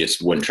then you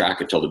just wouldn't track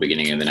it till the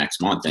beginning of the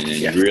next month. And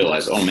then you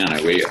realize, oh man, I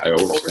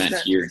overspent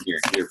here and here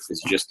and here,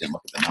 because you just didn't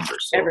look at the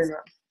numbers. So every month.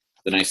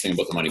 The nice thing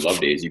about the Money Love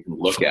Days, you can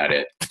look at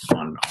it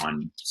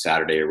on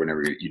Saturday or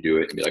whenever you do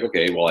it and be like,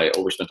 okay, well, I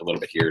overspent a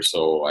little bit here,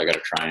 so I got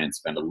to try and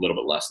spend a little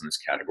bit less in this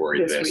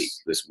category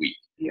this week.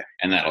 Yeah.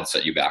 And that'll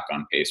set you back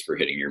on pace for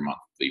hitting your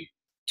monthly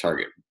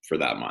target for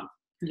that month.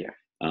 Yeah.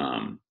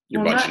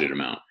 Your budgeted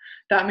amount.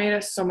 That made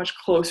us so much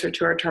closer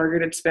to our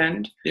targeted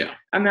spend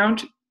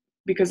amount,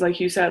 because like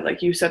you said,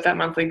 like you set that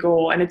monthly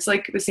goal, and it's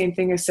like the same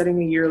thing as setting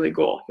a yearly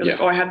goal. You're like,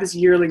 oh, I have this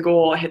yearly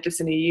goal, I hit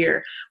this in a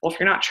year. Well, if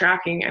you're not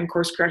tracking and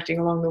course correcting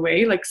along the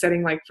way, like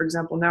setting, like, for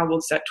example, now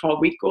we'll set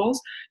 12-week goals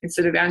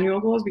instead of annual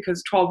goals,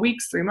 because 12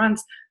 weeks, 3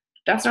 months,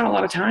 that's not a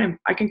lot of time.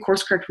 I can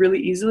course correct really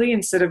easily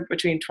instead of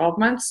between 12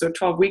 months. So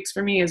 12 weeks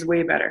for me is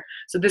way better.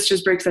 So this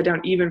just breaks that down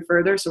even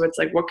further. So it's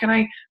like, what can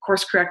I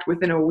course correct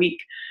within a week?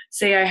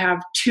 Say I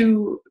have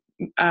 2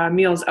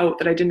 meals out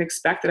that I didn't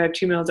expect, that I have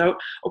 2 meals out.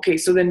 Okay,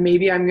 so then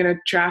maybe I'm going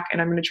to track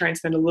and I'm going to try and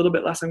spend a little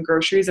bit less on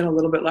groceries and a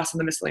little bit less on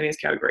the miscellaneous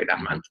category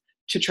that month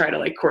to try to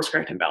like course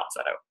correct and balance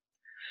that out.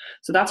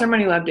 So that's our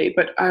Money Love Date.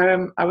 But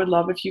I would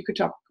love if you could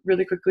talk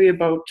really quickly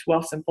about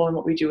Wealthsimple and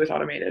what we do with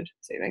automated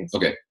savings.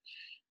 Okay.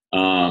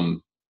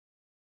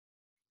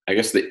 I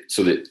guess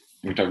so that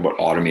we talk about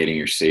automating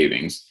your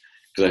savings,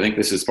 because I think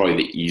this is probably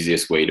the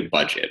easiest way to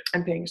budget.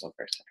 And paying yourself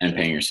first. And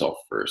paying yourself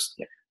first.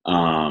 Yeah.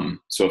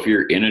 So if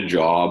you're in a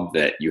job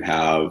that you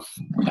have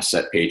a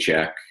set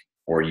paycheck,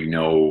 or you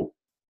know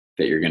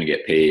that you're going to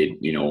get paid,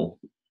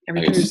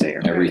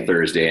 every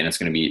Thursday, and it's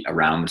going to be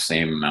around the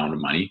same amount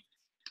of money,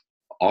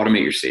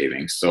 automate your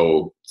savings.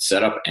 So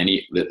set up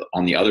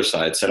on the other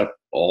side, set up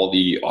all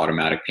the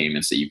automatic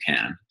payments that you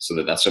can, so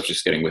that stuff's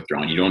just getting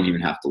withdrawn. You don't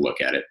even have to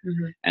look at it.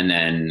 Mm-hmm. And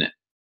then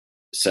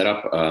set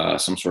up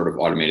some sort of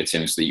automated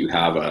savings so that you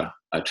have a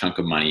chunk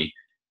of money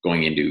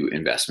going into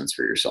investments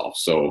for yourself.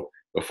 So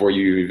before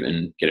you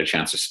even get a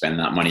chance to spend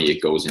that money,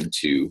 it goes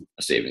into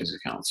a savings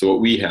account. So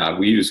what we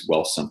use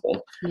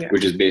Wealthsimple,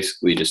 which is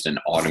basically just an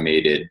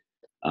automated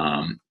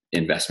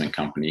investment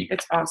company.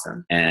 It's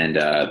awesome. And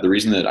the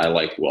reason that I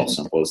like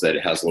Wealthsimple is that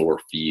it has lower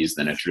fees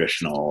than a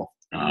traditional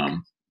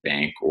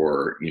bank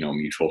or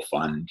mutual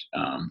fund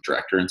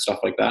director and stuff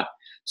like that.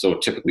 So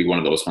typically one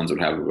of those funds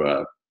would have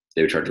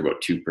they would charge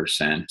about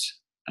 2%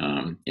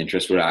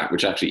 interest,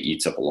 which actually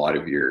eats up a lot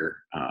of your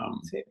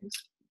savings.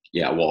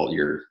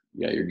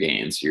 Your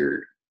gains,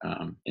 your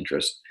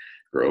interest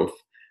growth.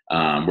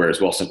 Whereas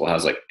Wealthsimple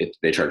has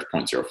they charge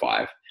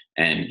 0.05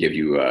 and give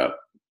you a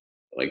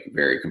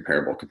very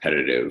comparable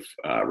competitive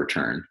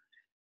return.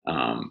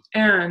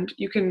 And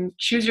you can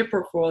choose your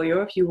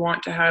portfolio. If you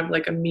want to have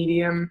a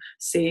medium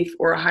safe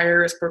or a higher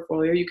risk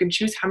portfolio, you can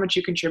choose how much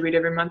you contribute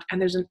every month. And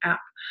there's an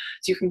app.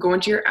 So you can go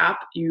into your app,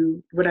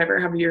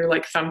 have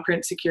your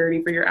thumbprint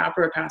security for your app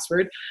or a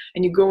password,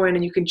 and you go in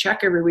and you can check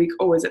every week,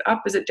 oh, is it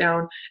up? Is it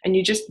down? And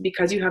you just,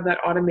 because you have that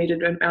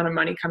automated amount of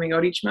money coming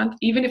out each month,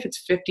 even if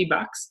it's $50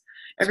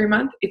 every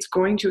month, it's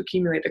going to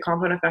accumulate. The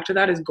compound effect of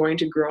that is going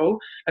to grow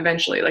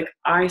eventually.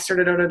 I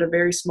started out at a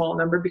very small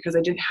number because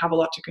I didn't have a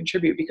lot to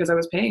contribute, because I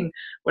was paying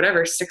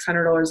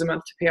 $600 a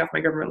month to pay off my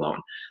government loan,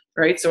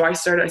 right? So I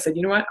said,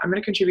 you know what, I'm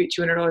going to contribute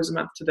 $200 a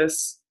month to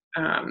this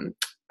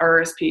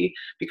RRSP,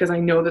 because I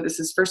know that this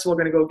is, first of all,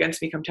 going to go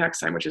against me come tax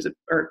time,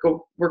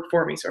 go work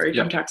for me,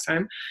 come tax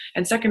time.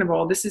 And second of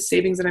all, this is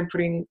savings that I'm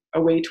putting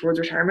away towards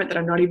retirement that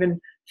I'm not even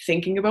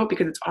thinking about,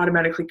 because it's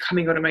automatically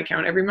coming out of my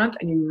account every month,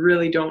 and you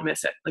really don't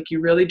miss it.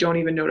 You really don't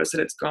even notice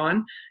that it's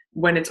gone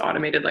when it's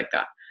automated like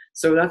that.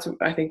 So that's,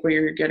 I think, what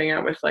you're getting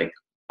at with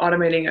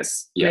automating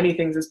as many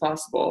things as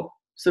possible,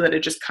 so that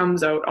it just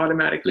comes out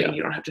automatically and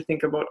you don't have to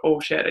think about, oh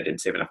shit, I didn't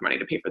save enough money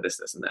to pay for this,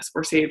 this, and this,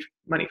 or save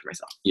money for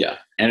myself. Yeah.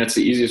 And it's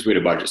the easiest way to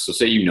budget. So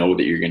say you know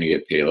that you're going to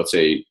get paid. Let's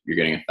say you're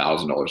getting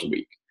 $1,000 a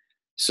week.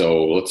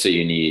 So let's say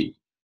you need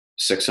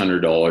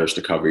 $600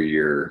 to cover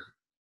your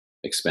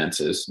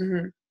expenses.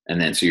 Mm-hmm. And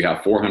then so you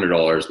have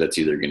 $400 that's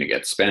either going to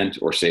get spent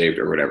or saved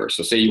or whatever.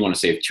 So say you want to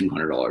save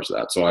 $200 of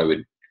that. So I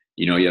would,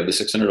 you have the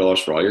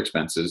 $600 for all your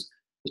expenses.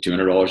 The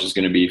 $200 is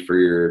going to be for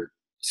your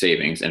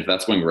savings. And if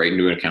that's going right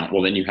into an account,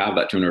 well, then you have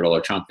that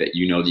 $200 chunk that that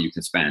you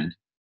can spend,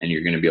 and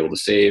you're going to be able to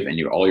save, and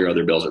all your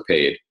other bills are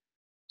paid.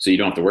 So you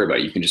don't have to worry about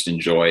it. You can just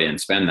enjoy and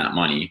spend that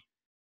money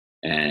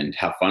and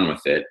have fun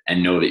with it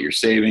and know that you're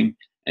saving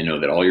and know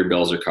that all your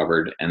bills are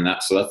covered. And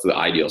that's the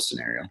ideal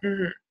scenario.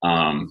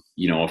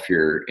 You know, if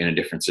you're in a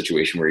different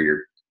situation where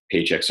your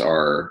paychecks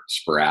are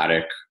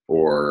sporadic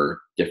or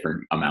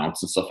different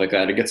amounts and stuff like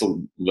that, it gets a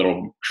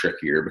little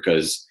trickier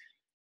because,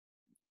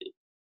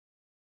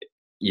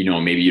 you know,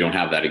 maybe you don't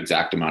have that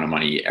exact amount of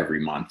money every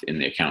month in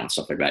the account and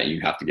stuff like that.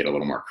 You have to get a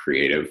little more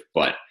creative.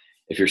 But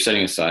if you're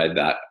setting aside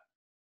that,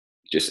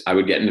 I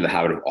would get into the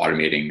habit of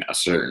automating a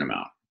certain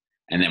amount.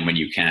 And then when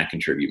you can,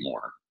 contribute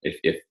more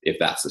if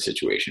that's the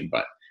situation.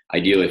 But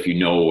ideally, if you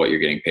know what you're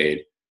getting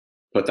paid,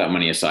 put that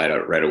money aside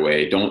right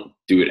away. Don't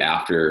do it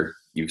after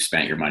you've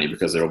spent your money,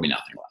 because there will be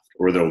nothing left,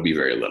 or there will be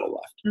very little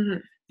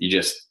left.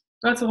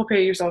 That's the whole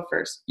pay yourself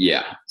first.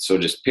 Yeah. So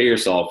just pay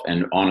yourself.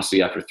 And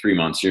honestly, after 3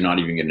 months, you're not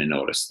even going to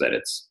notice that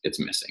it's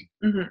missing.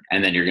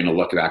 And then you're going to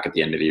look back at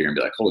the end of the year and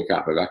be like, holy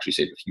crap, I've actually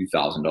saved a few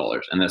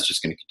 $1,000s. And that's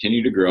just going to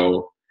continue to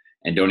grow.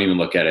 And don't even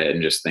look at it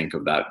and just think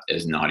of that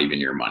as not even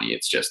your money.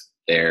 It's just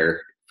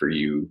there for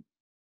you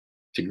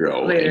to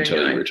grow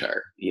until you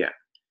retire. Yeah.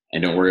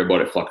 And don't worry about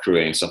it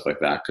fluctuating and stuff like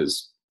that,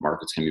 because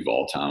markets can be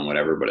volatile and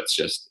whatever, but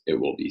it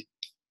will be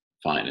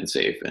fine and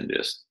safe and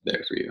just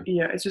there for you.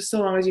 Yeah. It's just so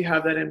long as you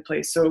have that in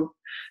place. So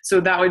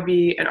that would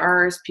be an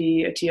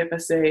RRSP, a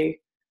TFSA.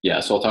 Yeah.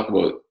 So I'll talk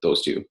about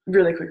those two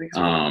really quickly.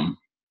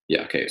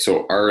 Yeah. Okay.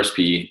 So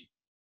RRSP,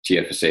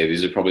 TFSA,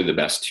 these are probably the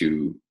best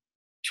two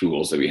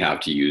tools that we have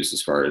to use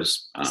as far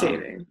as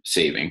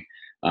saving.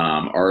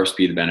 RSP,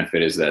 the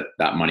benefit is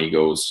that money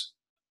goes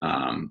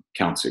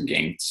counts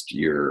against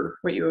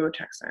what you owe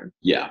tax time.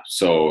 Yeah,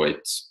 so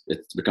it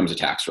becomes a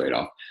tax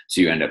write-off.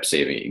 So you end up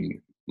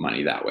saving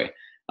money that way.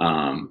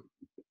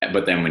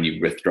 But then when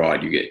you withdraw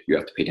it, you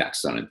have to pay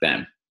taxes on it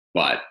then.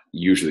 But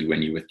usually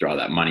when you withdraw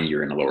that money,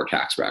 you're in a lower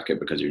tax bracket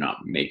because you're not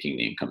making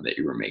the income that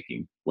you were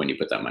making when you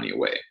put that money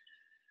away.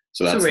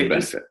 So that's the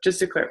benefit. Just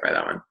to clarify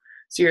that one.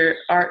 So your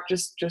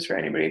just for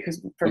anybody,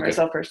 because for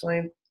myself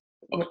personally,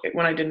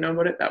 when I didn't know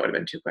about it, that would have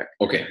been too quick.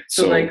 Okay.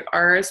 So like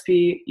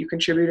RRSP, you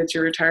contribute it to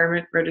your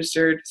retirement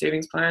registered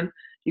savings plan.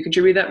 You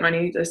contribute that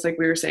money, just like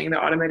we were saying,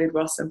 the automated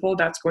Wealthsimple,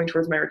 that's going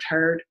towards my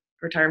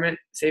retirement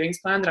savings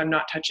plan that I'm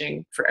not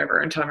touching forever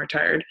until I'm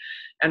retired.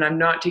 And I'm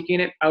not taking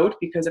it out,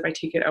 because if I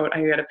take it out,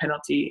 I get a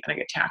penalty and I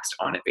get taxed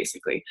on it,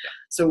 basically. Yeah.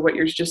 So what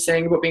you're just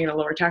saying about being in a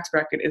lower tax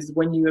bracket is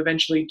when you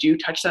eventually do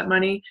touch that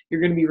money, you're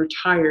going to be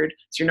retired.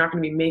 So you're not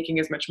going to be making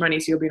as much money.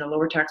 So you'll be in a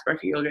lower tax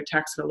bracket. You'll get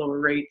taxed at a lower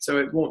rate. So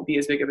it won't be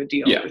as big of a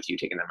deal with you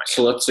taking that money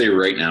So let's say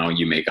right now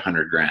you make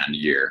 $100,000 a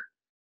year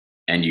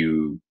and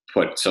you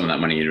put some of that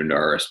money into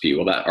RSP.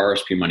 Well, that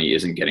RSP money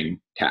isn't getting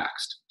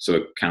taxed. So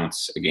it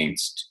counts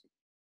against,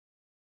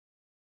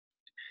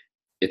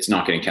 it's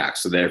not getting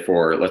taxed. So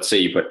therefore, let's say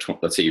you make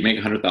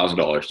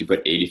 $100,000, you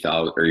put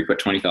 $80,000 or you put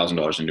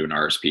 $20,000 into an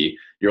RSP,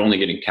 you're only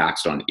getting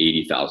taxed on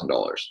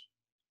 $80,000.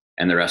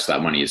 And the rest of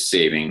that money is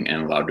saving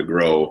and allowed to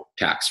grow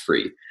tax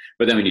free.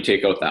 But then when you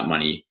take out that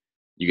money,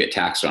 you get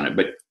taxed on it.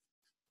 But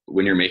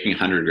when you're making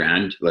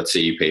 $100,000, let's say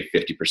you pay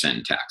 50%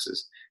 in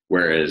taxes.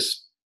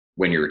 Whereas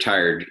when you're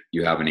retired,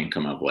 you have an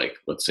income of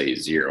let's say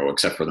zero,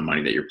 except for the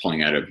money that you're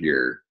pulling out of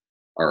your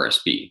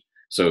RSP.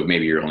 So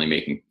maybe you're only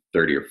making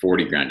 30 or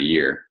 40 grand a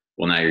year.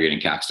 Well, now you're getting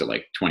taxed at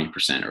 20%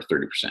 or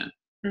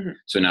 30%.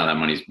 So now that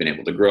money's been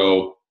able to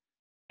grow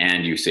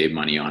and you save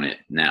money on it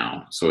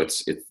now. So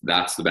that's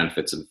the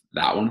benefits of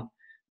that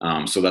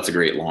one. So that's a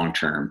great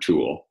long-term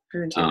tool.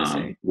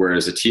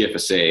 Whereas a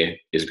TFSA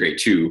is great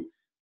too.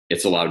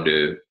 It's allowed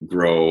to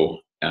grow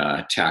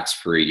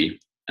tax-free.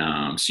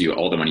 So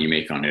all the money you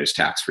make on it is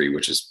tax-free,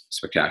 which is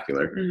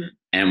spectacular.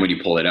 And when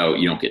you pull it out,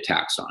 you don't get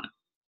taxed on it.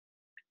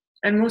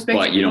 And most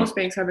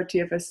banks have a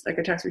TFS, like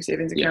a tax-free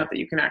savings account that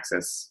you can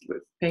access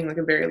with paying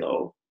a very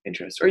low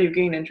interest, or you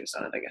gain interest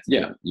on it, I guess.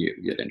 Yeah, you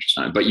get interest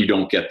on it, but you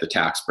don't get the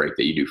tax break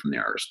that you do from the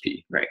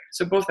RSP. Right.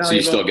 So both valuable. So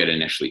you still get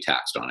initially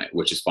taxed on it,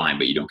 which is fine,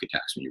 but you don't get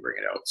taxed when you bring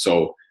it out.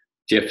 So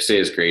TFSA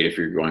is great if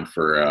you're going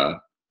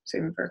for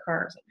saving for a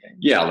car or something.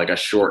 Yeah, like a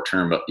short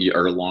term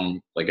or long,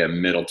 like a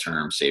middle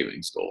term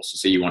savings goal. So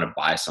say you want to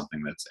buy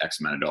something that's X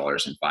amount of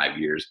dollars in 5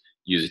 years,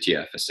 use a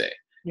TFSA.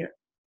 Yeah.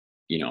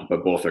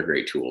 But both are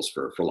great tools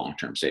for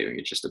long-term saving.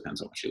 It just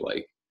depends on what you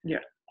like. Yeah.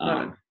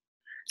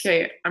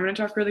 Okay, I'm going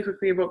to talk really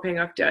quickly about paying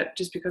off debt,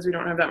 just because we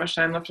don't have that much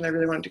time left, and I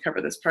really wanted to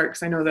cover this part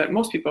because I know that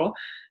most people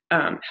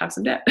have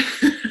some debt,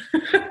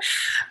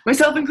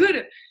 myself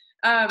included.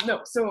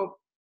 So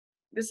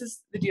this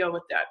is the deal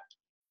with debt.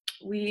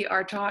 We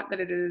are taught that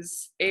it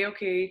is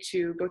a-okay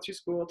to go through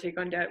school, take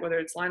on debt, whether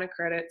it's line of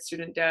credit,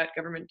 student debt,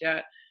 government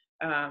debt,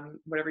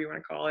 whatever you want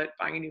to call it,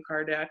 buying a new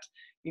car debt,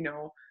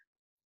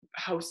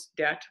 house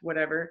debt,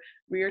 whatever.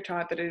 We are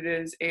taught that it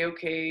is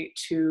a-okay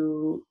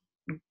to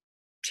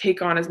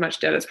take on as much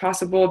debt as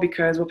possible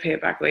because we'll pay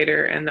it back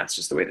later, and that's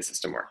just the way the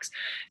system works.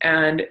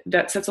 And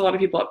that sets a lot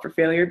of people up for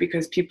failure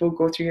because people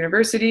go through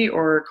university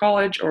or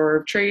college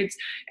or trades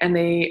and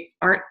they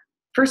aren't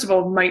first of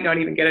all, might not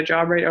even get a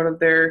job right out of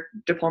their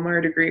diploma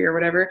or degree or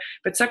whatever.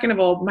 But second of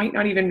all, might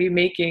not even be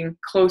making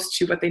close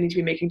to what they need to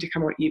be making to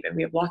come out even.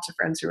 We have lots of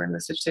friends who are in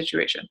this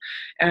situation,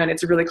 and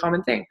it's a really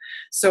common thing.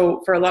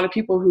 So for a lot of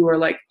people who are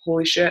like,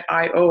 holy shit,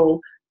 I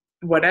owe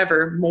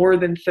whatever, more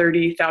than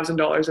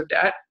 $30,000 of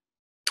debt,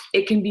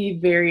 it can be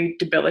very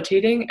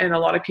debilitating, and a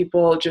lot of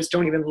people just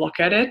don't even look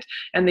at it,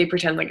 and they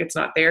pretend like it's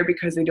not there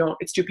because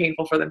it's too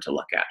painful for them to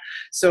look at.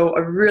 So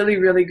a really,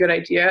 really good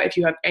idea, if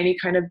you have any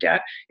kind of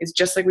debt, is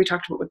just like we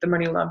talked about with the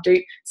money love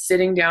date,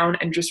 sitting down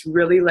and just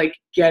really like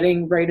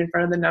getting right in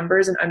front of the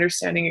numbers and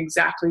understanding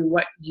exactly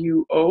what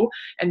you owe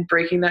and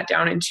breaking that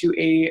down into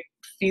a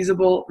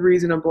feasible,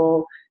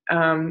 reasonable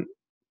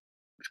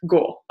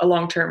goal, a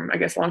long-term, I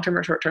guess long-term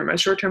or short-term,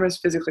 as short-term as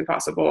physically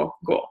possible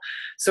goal.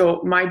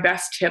 So my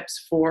best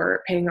tips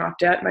for paying off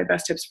debt, my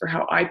best tips for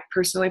how I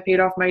personally paid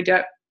off my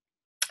debt,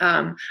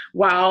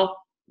 while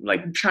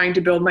like trying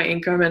to build my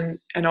income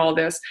and all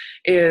this,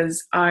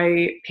 is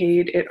I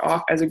paid it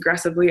off as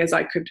aggressively as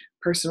I could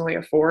personally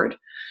afford.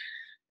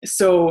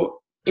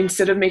 So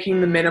instead of making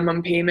the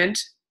minimum payment,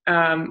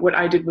 what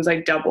I did was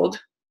I doubled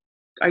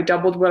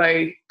what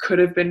I could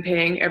have been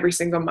paying every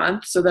single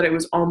month, so that it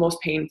was almost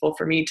painful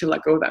for me to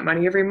let go of that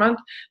money every month.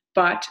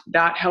 But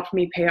that helped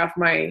me pay off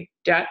my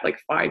debt like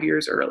 5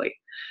 years early.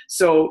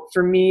 So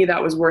for me,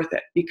 that was worth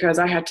it, because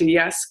I had to,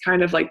 yes,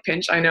 kind of like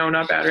pinch, I know,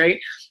 not bad, right?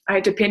 I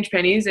had to pinch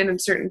pennies in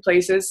certain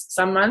places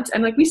some months,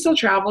 and like we still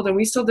traveled and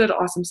we still did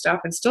awesome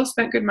stuff and still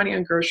spent good money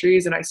on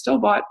groceries, and I still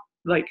bought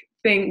like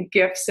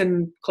gifts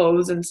and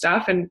clothes and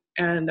stuff,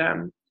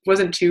 and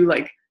wasn't too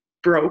like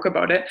broke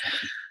about it.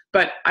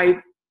 But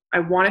I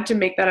wanted to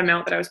make that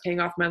amount that I was paying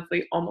off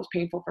monthly almost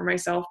painful for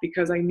myself,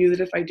 because I knew that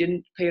if I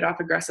didn't pay it off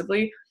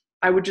aggressively,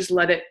 I would just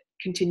let it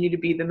continue to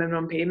be the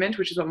minimum payment,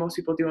 which is what most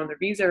people do on their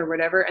visa or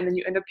whatever. And then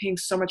you end up paying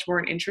so much more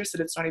in interest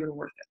that it's not even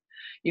worth it.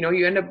 You know,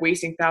 you end up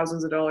wasting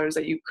thousands of dollars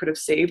that you could have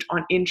saved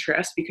on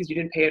interest because you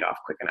didn't pay it off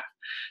quick enough.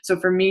 So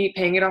for me,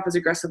 paying it off as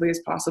aggressively as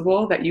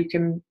possible that you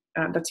can,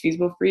 that's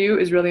feasible for you,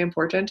 is really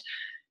important.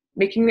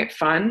 Making it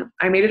fun.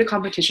 I made it a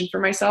competition for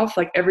myself.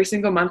 Like every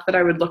single month that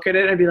I would look at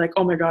it, I'd be like,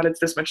 oh my God,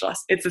 it's this much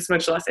less. It's this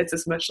much less. It's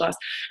this much less.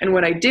 And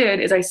what I did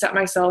is I set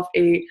myself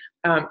a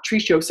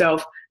treat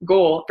yourself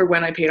goal for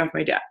when I paid off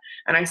my debt.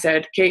 And I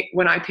said, okay,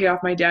 when I pay off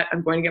my debt,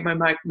 I'm going to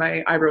get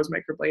my eyebrows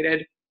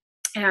microbladed.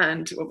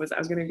 And what was that? I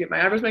was going to get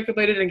my eyebrows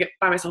microbladed and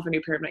buy myself a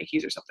new pair of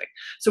Nikes or something.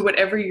 So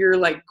whatever your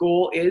like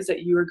goal is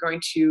that you are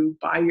going to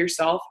buy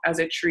yourself as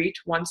a treat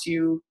once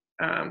you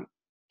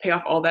pay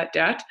off all that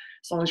debt,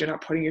 as long as you're not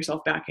putting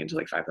yourself back into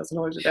like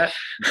 $5,000 of debt,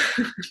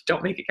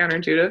 don't make it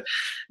counterintuitive.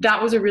 That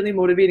was a really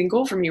motivating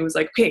goal for me. It was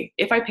like, okay,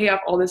 if I pay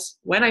off all this,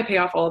 when I pay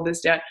off all of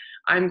this debt,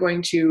 I'm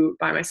going to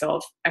buy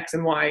myself X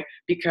and Y,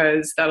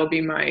 because that'll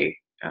be my,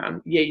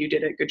 yay, you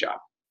did it, good job.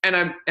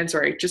 And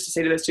sorry, just to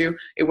say to this too,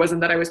 it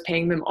wasn't that I was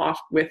paying them off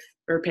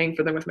or paying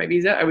for them with my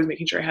visa. I was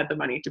making sure I had the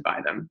money to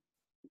buy them,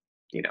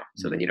 you know,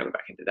 so then you don't go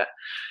back into debt.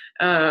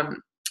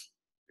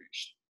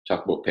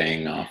 Talk about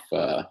paying off,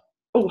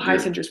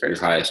 highest interest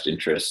first. Your highest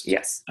interest.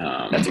 Yes,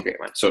 that's a great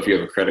one. So if you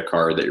have a credit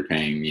card that you're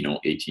paying,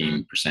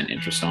 18%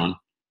 interest on,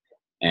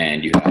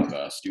 and you have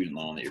a student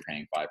loan that you're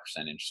paying 5%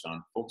 interest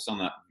on, focus on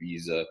that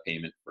visa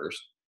payment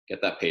first.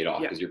 Get that paid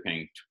off, because you're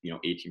paying,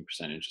 18%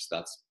 interest.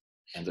 That's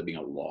ends up being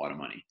a lot of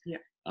money. Yeah.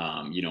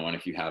 And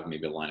if you have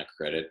maybe a line of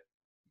credit,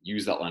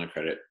 use that line of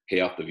credit,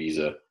 pay off the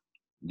visa,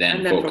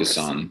 then focus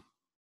on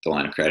the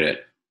line of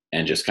credit,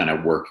 and just kind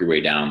of work your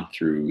way down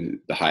through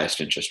the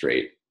highest interest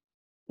rate.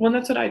 Well,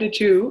 that's what I did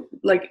too,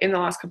 like in the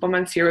last couple of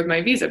months here with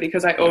my visa,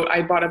 because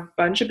I bought a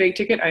bunch of big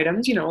ticket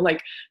items,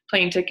 like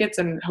plane tickets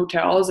and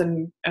hotels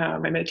and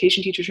my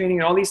meditation teacher training,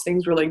 and all these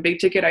things were like big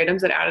ticket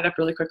items that added up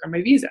really quick on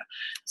my visa.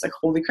 It's like,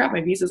 holy crap,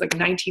 my visa is like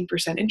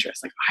 19%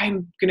 interest. Like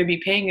I'm going to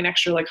be paying an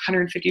extra like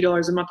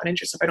 $150 a month on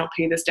interest if I don't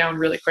pay this down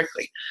really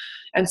quickly.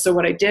 And so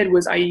what I did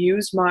was I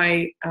used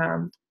my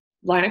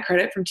line of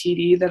credit from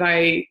TD that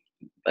I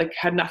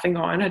had nothing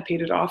on, had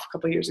paid it off a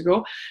couple of years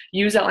ago,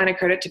 use that line of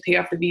credit to pay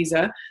off the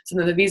visa. So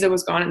then the visa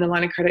was gone and the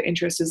line of credit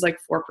interest is like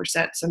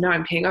 4%. So now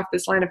I'm paying off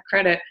this line of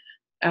credit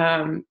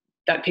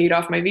that paid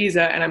off my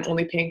visa, and I'm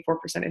only paying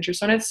 4%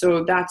 interest on it.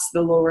 So that's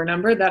the lower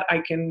number that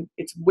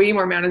it's way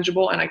more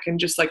manageable, and I can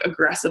just like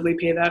aggressively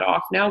pay that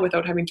off now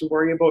without having to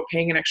worry about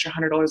paying an extra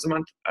 $100 a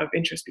month of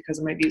interest because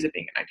of my visa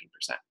being at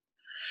 19%.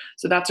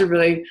 So that's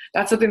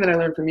something that I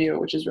learned from you,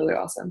 which is really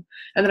awesome.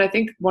 And then I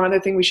think one other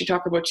thing we should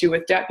talk about too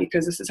with debt,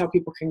 because this is how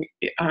people can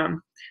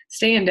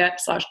stay in debt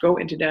 / go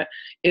into debt,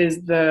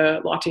 is the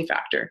latte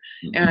factor.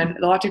 Mm-hmm. And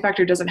the latte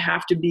factor doesn't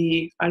have to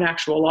be an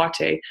actual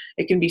latte.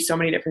 It can be so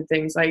many different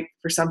things. Like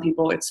for some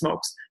people it's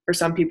smokes. For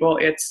some people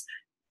it's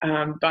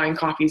buying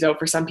coffees out.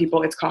 For some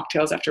people it's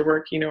cocktails after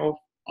work,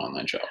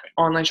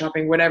 online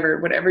shopping,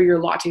 whatever your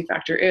latte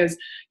factor is.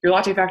 Your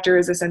latte factor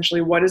is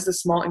essentially what is the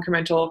small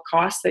incremental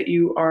costs that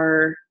you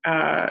are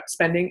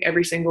spending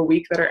every single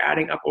week that are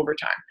adding up over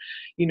time,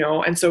 you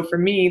know? And so for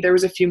me, there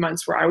was a few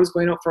months where I was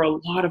going out for a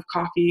lot of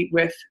coffee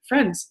with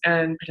friends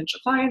and potential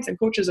clients and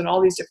coaches and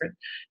all these different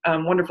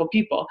wonderful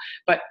people.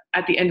 But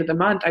at the end of the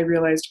month, I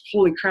realized,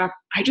 holy crap,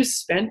 I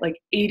just spent like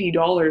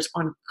 $80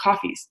 on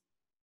coffees,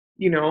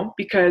 you know,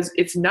 because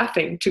it's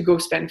nothing to go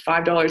spend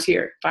 $5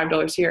 here,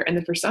 $5 here. And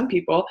then for some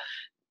people,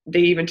 they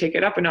even take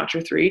it up a notch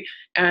or three,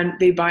 and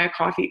they buy a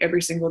coffee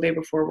every single day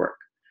before work.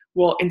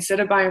 Well, instead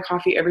of buying a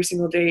coffee every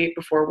single day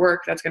before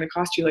work, that's going to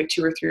cost you like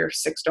 $2 or $3 or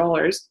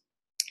 $6,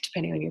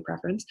 depending on your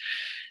preference.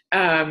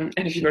 And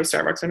if you go to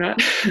Starbucks or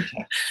not,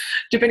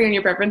 depending on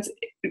your preference.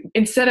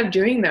 Instead of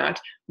doing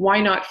that, why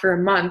not for a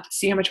month,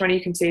 see how much money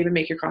you can save and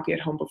make your coffee at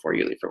home before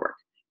you leave for work?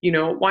 You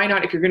know, why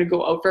not, if you're going to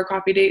go out for a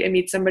coffee date and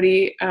meet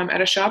somebody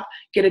at a shop,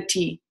 get a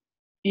tea,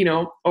 you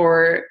know,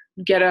 or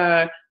get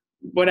a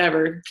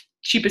whatever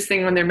cheapest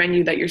thing on their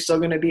menu that you're still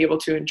going to be able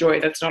to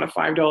enjoy. That's not a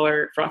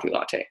 $5 frothy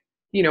latte,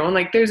 you know, and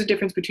like there's a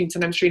difference between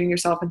sometimes treating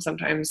yourself and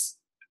sometimes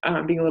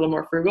being a little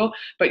more frugal,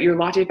 but your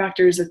latte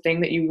factor is a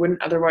thing that you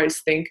wouldn't otherwise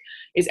think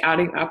is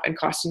adding up and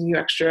costing you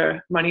extra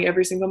money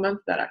every single month.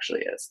 That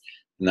actually is.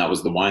 And that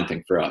was the wine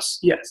thing for us.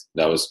 Yes.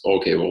 That was,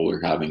 okay, well,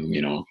 we're having,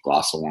 you know, a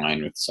glass of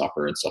wine with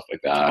supper and stuff like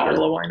that.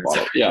 Bottle of wine.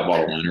 Bottle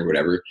of wine or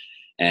whatever.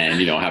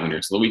 And, you know, having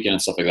drinks on the weekend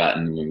and stuff like that.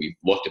 And when we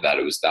looked at that,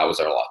 that was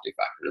our latte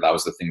factor. That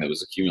was the thing that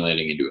was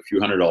accumulating into a few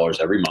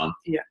 $100s every month.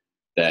 Yeah.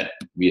 That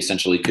we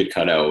essentially could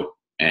cut out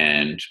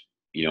and,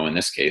 you know, in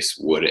this case,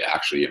 would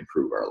actually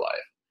improve our life.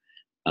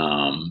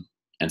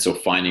 And so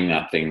finding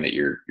that thing that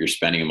you're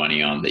spending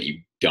money on that you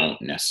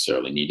don't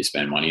necessarily need to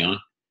spend money on,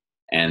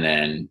 and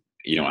then,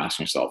 you know,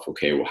 asking yourself,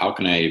 okay, well, how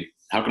can I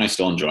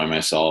still enjoy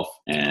myself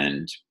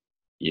and,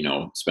 you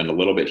know, spend a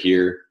little bit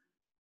here,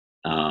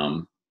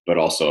 but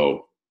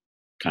also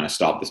kind of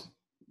stop this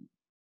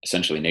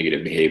essentially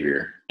negative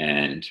behavior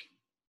and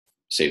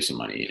save some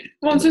money.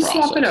 Well, just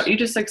swap it out. You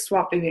just like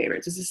swap the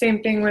behaviors. It's the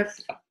same thing with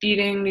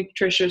eating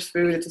nutritious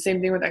food. It's the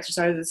same thing with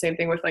exercise. It's the same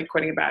thing with like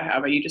quitting a bad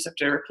habit. You just have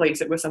to replace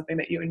it with something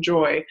that you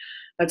enjoy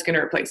that's going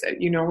to replace it.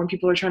 You know, when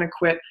people are trying to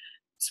quit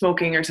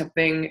smoking or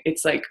something,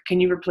 it's like, can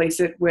you replace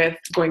it with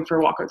going for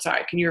a walk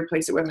outside? Can you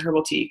replace it with a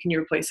herbal tea? Can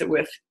you replace it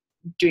with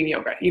doing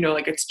yoga? You know,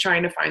 like it's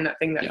trying to find that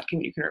thing that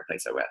you can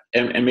replace it with.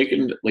 And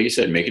making, like you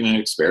said, making an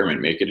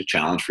experiment, make it a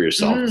challenge for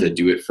yourself to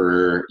do it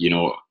for, you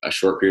know, a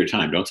short period of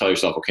time. Don't tell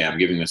yourself, okay, I'm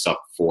giving this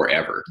up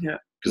forever. Yeah.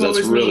 Because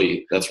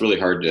that's really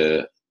hard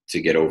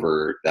to get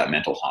over that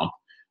mental hump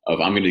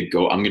of I'm going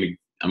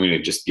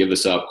to just give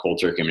this up cold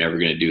turkey. I'm never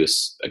going to do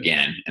this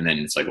again. And then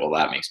it's like, well,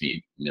 that makes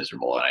me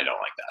miserable and I don't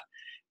like that.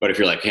 But if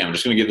you're like, hey, I'm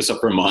just going to give this up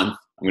for a month.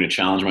 I'm going to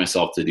challenge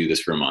myself to do this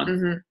for a month.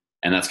 Mm-hmm.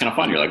 And that's kind of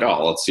fun. You're like,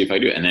 oh, let's see if I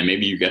do it. And then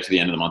maybe you get to the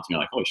end of the month and you're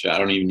like, oh shit, I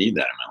don't even need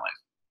that in my life.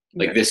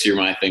 Like this year,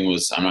 my thing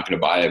was, I'm not going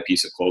to buy a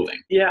piece of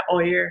clothing. Yeah.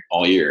 All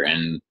year.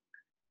 And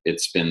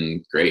it's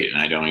been great.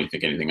 And I don't even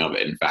think anything of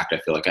it. In fact, I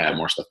feel like I have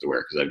more stuff to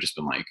wear because I've just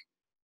been like,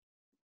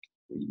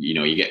 you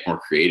know, you get more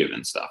creative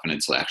and stuff and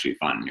it's actually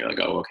fun. And you're like,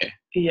 oh, okay.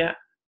 Yeah.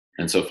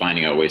 And so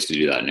finding out ways to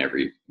do that in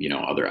every, you know,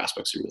 other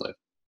aspects of your life.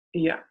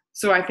 Yeah.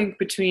 So I think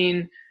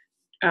between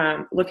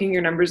looking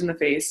your numbers in the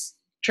face,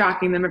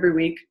 tracking them every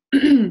week,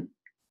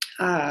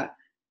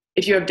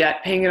 if you have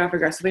debt, paying it off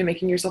aggressively,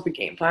 making yourself a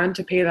game plan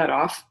to pay that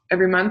off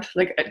every month,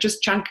 like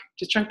just chunk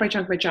by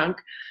chunk by chunk,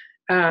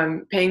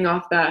 paying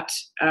off that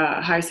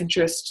highest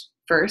interest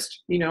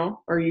first, you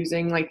know, or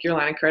using like your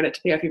line of credit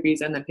to pay off your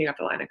Visa and then paying off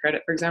the line of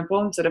credit, for example,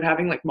 instead of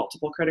having like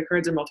multiple credit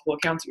cards or multiple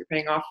accounts that you're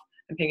paying off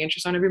and paying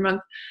interest on every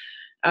month.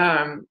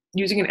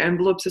 Using an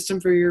envelope system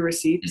for your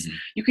receipts. Mm-hmm.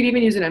 You could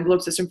even use an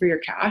envelope system for your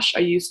cash. I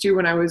used to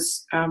when I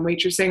was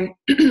waitressing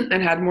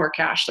and had more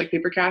cash, like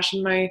paper cash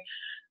in my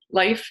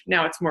life.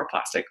 Now it's more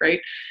plastic, right?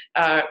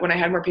 When I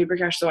had more paper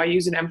cash, so I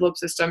used an envelope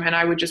system and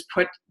I would just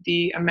put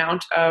the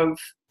amount of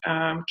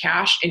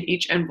cash in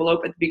each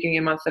envelope at the beginning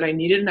of the month that I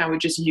needed, and I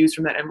would just use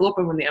from that envelope.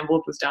 And when the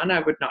envelope was done,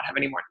 I would not have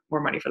any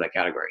more money for that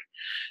category.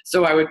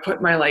 So I would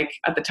put my, like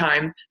at the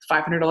time,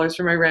 $500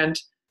 for my rent,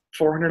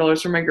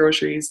 $400 for my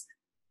groceries,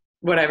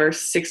 whatever,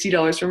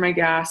 $60 for my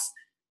gas,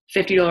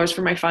 $50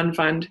 for my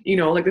fund, you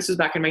know, like this was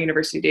back in my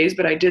university days,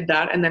 but I did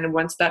that. And then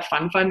once that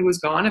fund was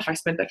gone, if I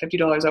spent that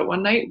 $50 out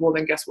one night, well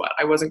then guess what?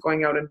 I wasn't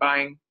going out and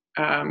buying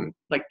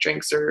like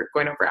drinks or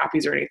going out for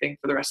appies or anything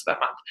for the rest of that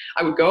month.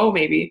 I would go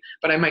maybe,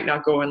 but I might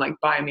not go and like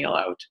buy a meal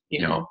out,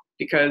 you know,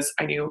 because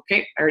I knew,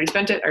 okay, I already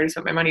spent it. I already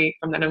spent my money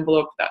from that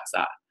envelope. That's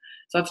that.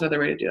 So that's another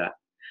way to do that.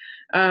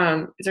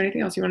 Is there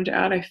anything else you wanted to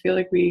add? I feel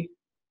like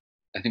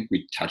I think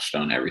we touched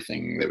on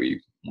everything that we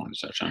wanted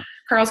to touch on.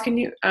 Carls, can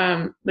you,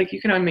 like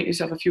you can unmute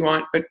yourself if you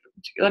want, but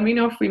let me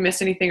know if we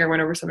missed anything or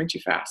went over something too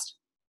fast.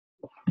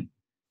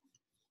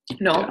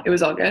 No, It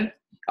was all good.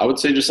 I would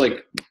say just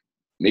like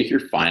make your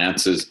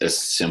finances as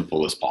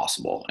simple as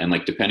possible. And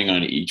like, depending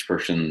on each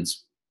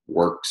person's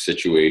work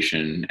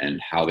situation and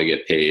how they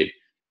get paid,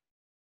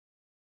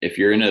 if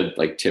you're in a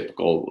like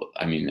typical,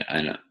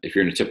 if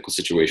you're in a typical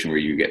situation where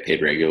you get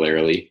paid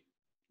regularly,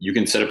 you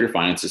can set up your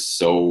finances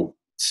so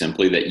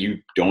simply that you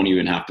don't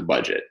even have to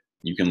budget.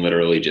 You can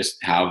literally just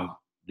have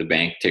the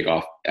bank take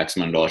off X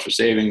amount of dollars for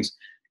savings.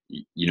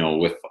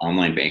 With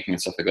online banking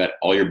and stuff like that,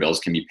 all your bills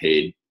can be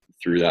paid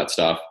through that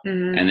stuff.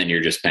 Mm-hmm. And then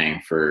you're just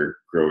paying for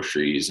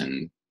groceries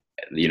and,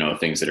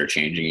 things that are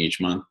changing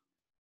each month.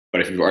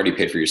 But if you've already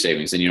paid for your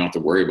savings, then you don't have to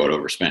worry about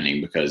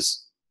overspending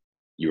because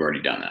you've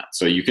already done that.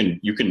 So you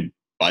can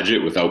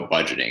budget without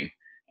budgeting.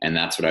 And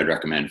that's what I'd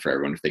recommend for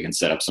everyone, if they can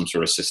set up some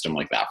sort of system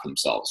like that for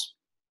themselves,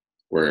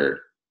 where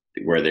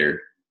they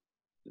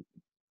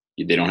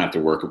don't have to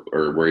work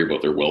or worry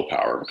about their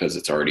willpower because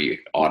it's already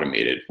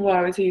automated. Well,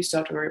 I would say you still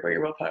have to worry about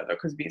your willpower though,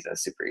 because Visa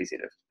is super easy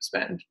to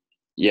spend.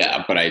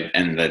 Yeah,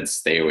 and then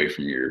stay away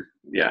from your.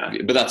 Yeah.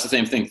 But that's the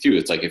same thing too.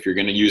 It's like if you're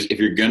gonna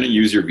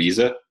use your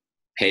Visa,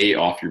 pay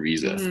off your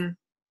Visa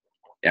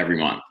every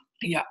month.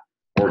 Yeah.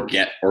 Or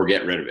get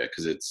rid of it,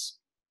 because it's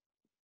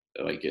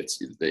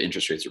the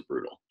interest rates are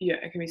brutal. Yeah,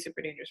 it can be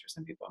super dangerous for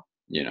some people.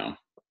 You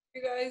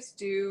guys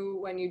do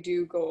when you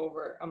do go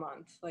over a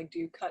month? Like, do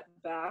you cut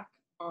back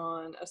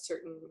on a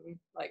certain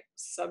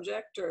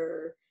subject,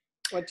 or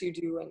what do you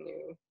do when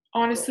you?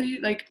 Honestly,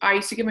 I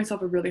used to give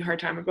myself a really hard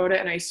time about it,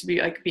 and I used to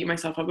be beat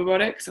myself up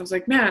about it because I was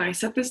like, man, I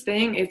set this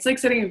thing. It's like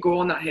setting a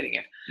goal and not hitting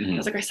it. I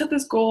was like, I set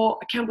this goal.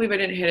 I can't believe I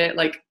didn't hit it.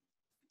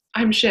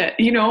 I'm shit,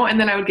 and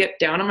then I would get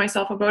down on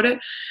myself about it.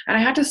 And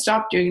I had to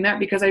stop doing that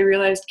because I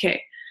realized,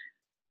 okay,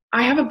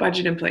 I have a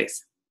budget in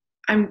place.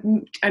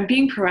 I'm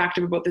being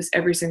proactive about this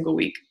every single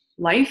week.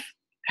 Life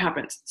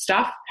happens.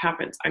 Stuff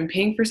happens. I'm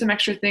paying for some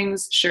extra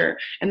things, sure.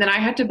 And then I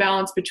had to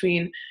balance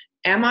between,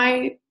 am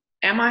I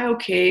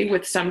okay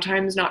with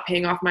sometimes not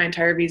paying off my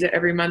entire Visa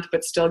every month,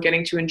 but still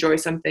getting to enjoy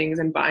some things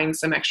and buying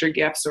some extra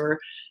gifts or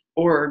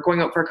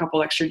going out for a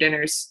couple extra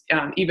dinners,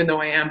 even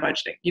though I am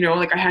budgeting,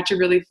 I had to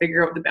really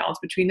figure out the balance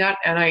between that.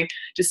 And I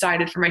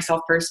decided for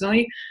myself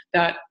personally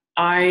that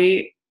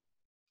I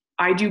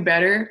do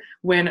better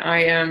when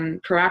I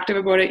am proactive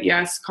about it.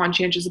 Yes.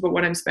 Conscientious about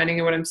what I'm spending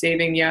and what I'm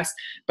saving. Yes.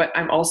 But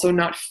I'm also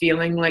not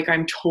feeling like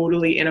I'm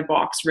totally in a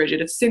box rigid.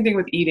 It's the same thing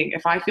with eating.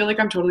 If I feel like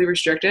I'm totally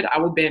restricted, I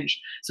will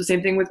binge. So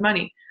same thing with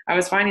money. I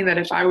was finding that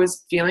if I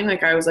was feeling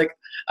like I was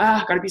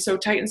gotta be so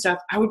tight and stuff,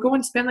 I would go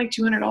and spend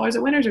 $200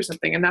 at Winners or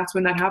something. And that's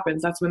when that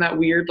happens. That's when that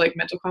weird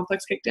mental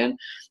complex kicked in.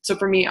 So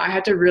for me, I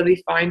had to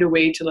really find a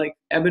way to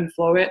ebb and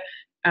flow it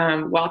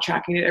while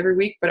tracking it every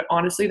week. But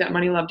honestly, that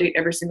money love date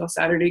every single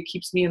Saturday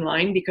keeps me in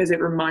line because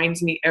it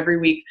reminds me every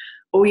week,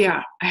 oh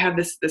yeah, I have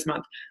this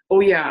month.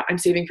 Oh yeah, I'm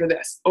saving for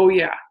this. Oh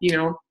yeah,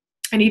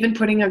 and even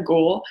putting a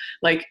goal,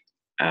 like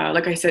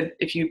I said,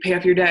 if you pay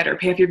off your debt or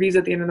pay off your Visa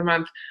at the end of the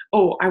month,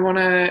 oh, I want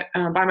to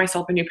buy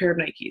myself a new pair of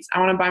Nikes. I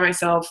want to buy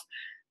myself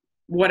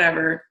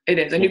whatever it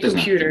is, a new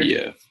computer. It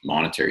doesn't have to be a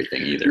monetary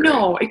thing either.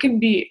 No, right? it can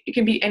be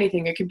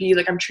anything. It could be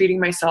I'm treating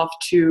myself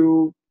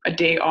to a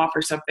day off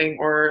or something,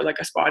 or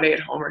a spa day at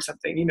home or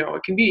something.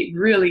 It can be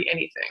really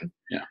anything.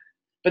 Yeah.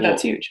 But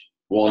that's huge.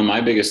 Well, and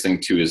my biggest thing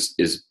too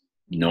is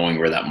knowing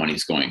where that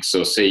money's going.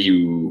 So say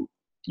you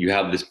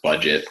have this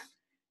budget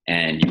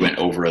and you went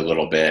over a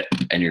little bit,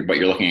 and you're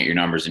looking at your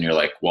numbers and you're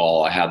like,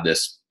 well, I have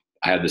this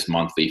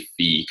monthly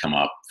fee come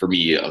up. For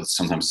me,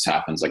 sometimes this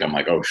happens. I'm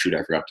like, oh shoot,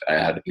 I forgot I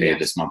had to pay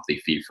this monthly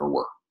fee for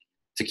work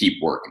to keep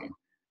working.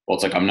 Well,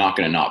 it's I'm not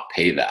going to not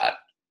pay that.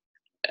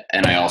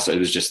 And I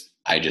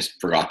just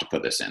forgot to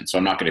put this in. So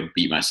I'm not going to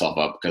beat myself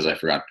up because I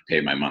forgot to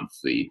pay my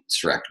monthly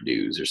SREC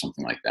dues or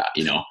something like that,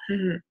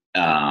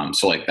 Mm-hmm.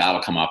 So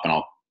that'll come up,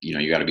 and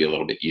you got to be a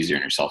little bit easier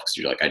on yourself because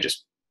you're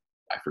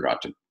I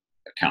forgot to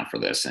account for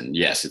this. And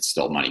yes, it's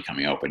still money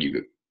coming out, but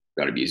you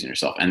got to be easy on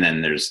yourself. And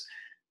then there's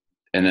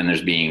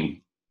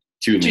being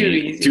too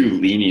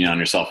lenient on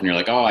yourself, and you're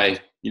like, oh, I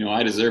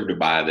deserve to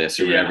buy this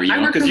or whatever,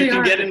 because you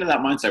can get into that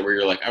mindset where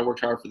you're like, I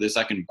worked hard for this,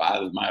 I can buy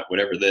my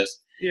whatever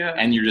this. Yeah.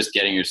 And you're just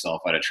getting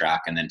yourself out of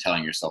track and then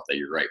telling yourself that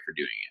you're right for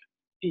doing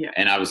it. Yeah.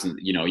 And I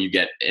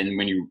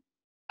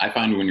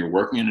find when you're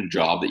working in a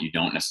job that you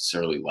don't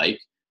necessarily like,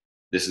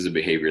 this is a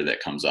behavior that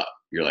comes up.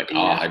 You're like,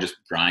 I just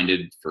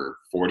grinded for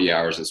 40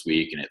 hours this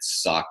week and it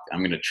sucked. I'm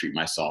going to treat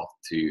myself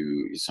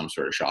to some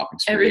sort of shopping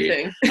spree.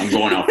 Everything. I'm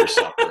going out for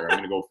supper. I'm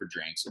going to go for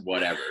drinks or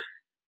whatever.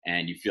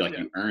 And you feel like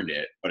you earned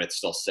it, but it's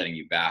still setting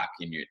you back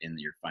in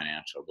your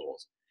financial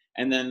goals.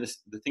 And then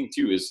the thing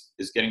too is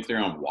getting clear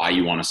on why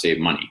you want to save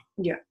money.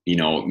 Yeah.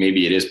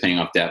 Maybe it is paying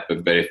off debt, but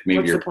if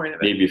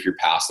if you're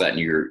past that and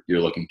you're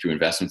looking to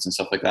investments and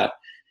stuff like that,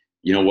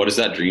 what does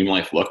that dream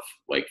life look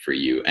like for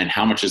you, and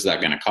how much is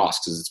that going to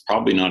cost? Because it's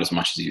probably not as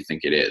much as you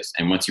think it is.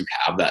 And once you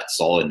have that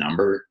solid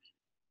number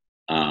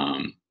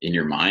in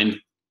your mind,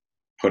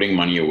 putting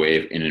money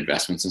away in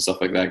investments and stuff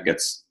like that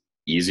gets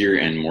easier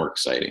and more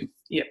exciting.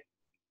 Yeah.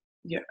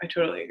 Yeah, I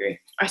totally agree.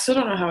 I still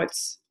don't know how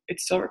it's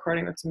still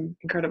recording. That's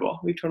incredible.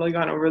 We've totally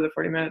gone over the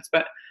 40 minutes,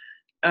 but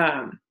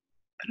I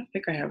don't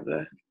think I have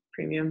the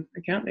premium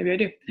account. Maybe I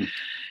do.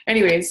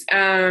 Anyways,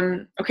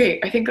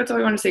 okay, I think that's all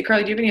we want to say.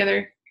 Carly, do you have any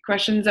other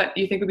questions that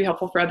you think would be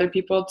helpful for other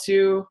people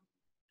to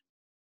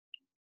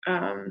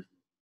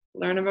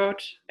learn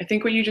about? I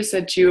think what you just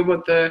said too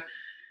about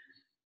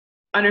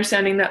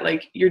understanding that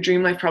like your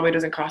dream life probably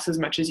doesn't cost as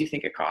much as you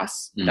think it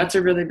costs. Mm. That's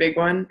a really big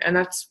one. And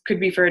that's could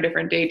be for a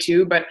different day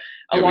too. But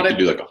we could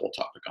do like a whole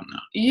topic on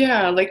that.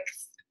 Yeah. Like,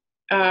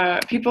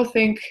 people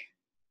think,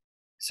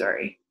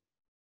 sorry.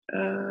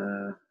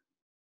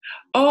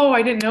 Oh,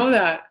 I didn't know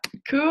that.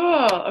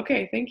 Cool.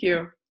 Okay. Thank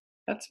you.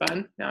 That's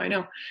fun. Now I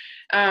know.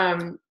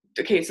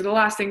 Okay, so the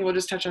last thing we'll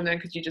just touch on then,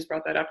 because you just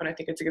brought that up, and I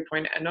think it's a good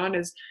point to end on,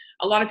 is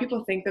a lot of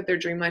people think that their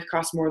dream life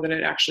costs more than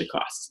it actually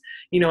costs.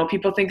 You know,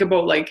 people think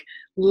about like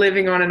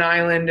living on an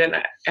island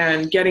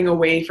and getting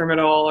away from it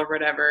all or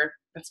whatever.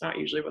 That's not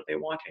usually what they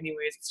want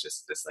anyways. It's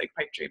just this like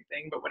pipe dream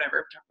thing, but whatever,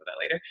 we'll talk about that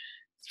later.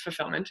 It's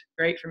fulfillment,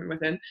 right, from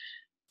within.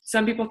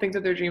 Some people think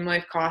that their dream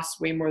life costs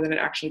way more than it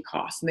actually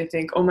costs. And they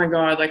think, oh my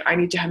God, like I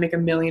need to make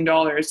 $1 million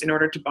in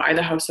order to buy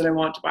the house that I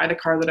want, to buy the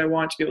car that I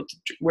want, to be able to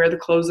wear the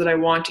clothes that I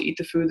want, to eat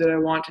the food that I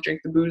want, to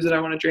drink the booze that I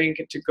want to drink,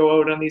 and to go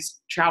out on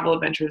these travel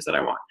adventures that I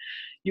want.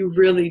 You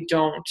really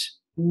don't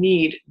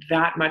need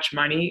that much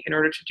money in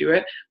order to do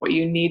it. What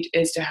you need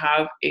is to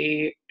have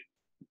a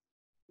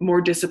more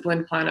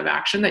disciplined plan of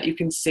action that you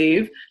can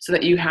save so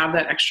that you have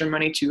that extra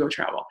money to go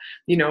travel.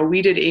 You know,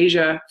 we did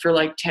Asia for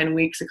like 10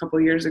 weeks a couple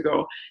of years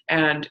ago,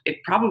 and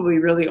it probably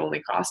really only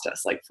cost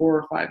us like $4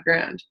 or $5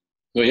 grand.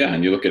 Well, yeah.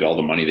 And you look at all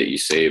the money that you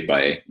save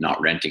by not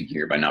renting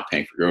here, by not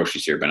paying for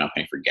groceries here, by not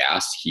paying for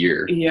gas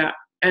here. Yeah.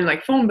 And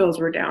like phone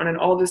bills were down and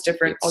all these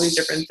different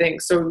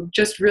things. So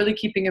just really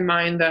keeping in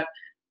mind that,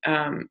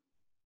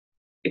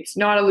 it's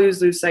not a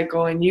lose-lose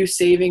cycle, and you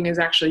saving is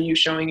actually you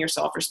showing your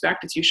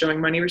self-respect. It's you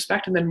showing money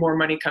respect, and then more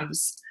money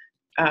comes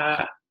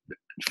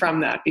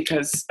from that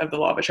because of the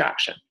law of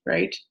attraction,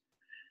 right?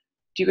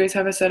 Do you guys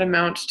have a set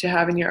amount to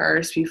have in your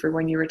RSP for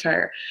when you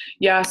retire?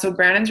 Yeah, so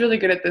Brandon's really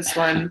good at this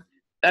one.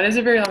 That is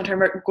a very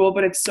long-term goal,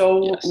 but it's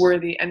so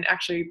worthy. And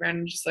actually,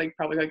 Brandon just like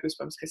probably got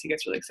goosebumps because he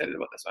gets really excited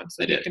about this one.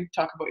 So you can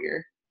talk about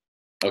your...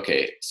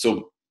 Okay,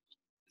 so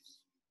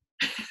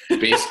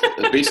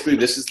basically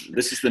this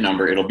is the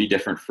number. It'll be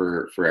different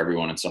for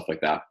everyone and stuff like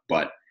that,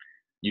 but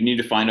you need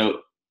to find out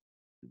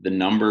the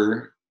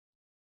number.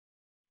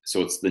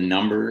 So it's the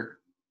number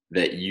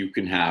that you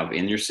can have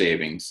in your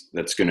savings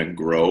that's going to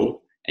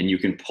grow, and you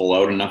can pull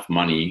out enough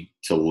money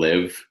to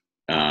live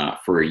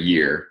for a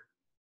year,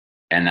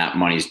 and that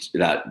money's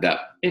that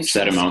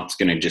set amount's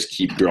going to just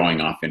keep growing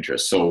off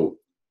interest. So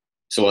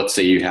let's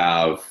say you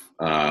have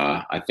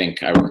I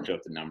think I worked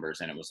out the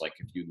numbers, and it was like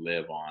if you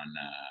live on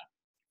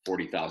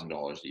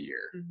 $40,000 a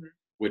year, mm-hmm.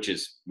 which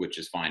is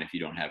fine if you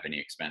don't have any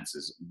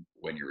expenses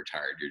when you're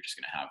retired. You're just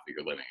going to have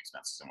your living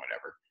expenses and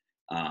whatever.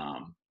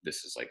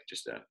 This is like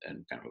just a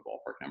kind of a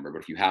ballpark number.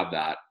 But if you have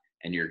that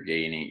and you're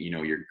gaining,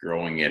 you're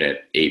growing it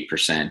at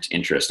 8%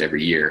 interest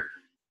every year,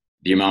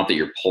 the amount that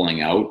you're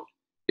pulling out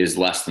is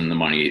less than the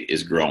money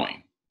is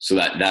growing. So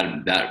that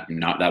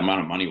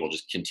amount of money will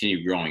just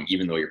continue growing,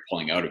 even though you're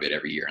pulling out of it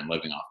every year and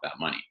living off that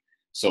money.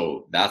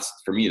 So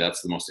for me,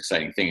 that's the most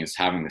exciting thing, is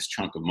having this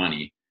chunk of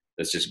money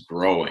that's just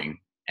growing,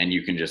 and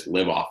you can just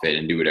live off it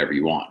and do whatever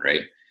you want,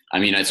 right? I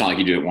mean, it's not like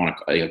you don't want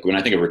to, like, when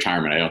I think of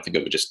retirement, I don't think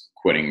of just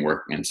quitting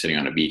work and sitting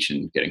on a beach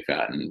and getting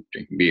fat and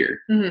drinking beer.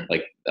 Mm-hmm.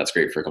 Like, that's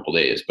great for a couple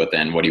of days, but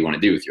then what do you want to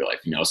do with your life?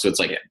 So it's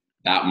like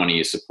that money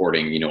is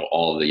supporting,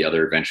 all of the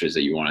other adventures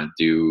that you want to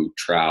do,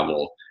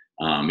 travel.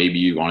 Maybe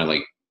you want to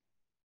like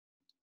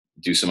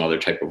do some other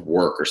type of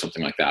work or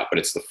something like that, but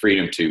it's the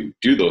freedom to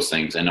do those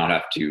things and not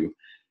have to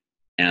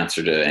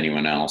answer to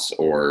anyone else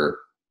or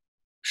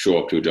show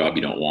up to a job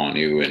you don't want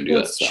to and do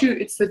that stuff.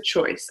 It's the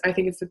choice. I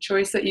think it's the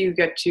choice that you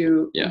get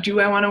to, do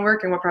I want to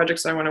work and what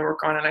projects do I want to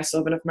work on, and I still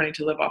have enough money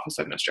to live off of,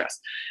 so I have no stress.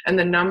 And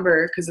the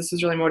number, because this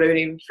is really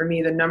motivating for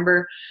me, the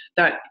number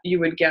that you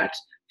would get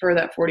for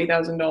that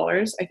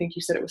 $40,000, I think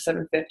you said it was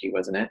 $750,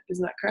 wasn't it?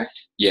 Isn't that correct?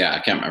 Yeah, I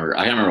can't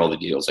remember all the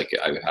details. Like,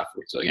 I would have to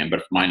look at it again,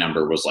 but my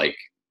number was like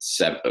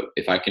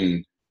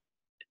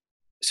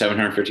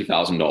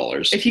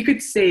 $750,000. If he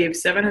could save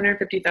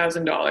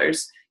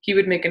 $750,000, he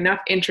would make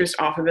enough interest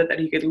off of it that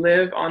he could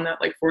live on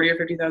that like $40,000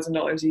 or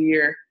 $50,000 a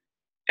year.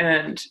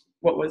 And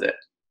what was it?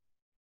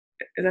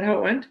 Is that how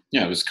it went?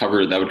 Yeah, it was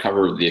covered. That would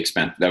cover the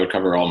expense. That would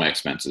cover all my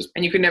expenses.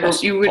 And you wouldn't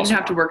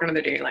have to work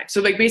another day in your life.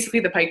 So like basically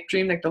the pipe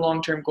dream, like the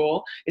long-term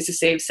goal is to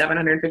save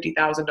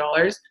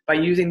 $750,000 by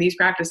using these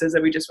practices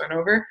that we just went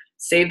over.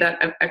 Save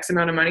that X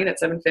amount of money, that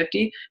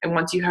 $750,000. And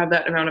once you have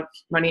that amount of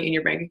money in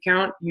your bank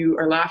account, you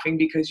are laughing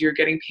because you're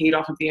getting paid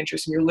off of the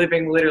interest, and you're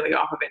living literally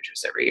off of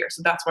interest every year.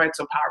 So that's why it's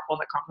so powerful in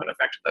the compound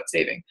effect of that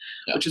saving,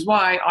 which is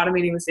why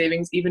automating the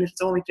savings, even if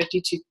it's only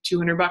 $50 to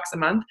 $200 a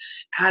month,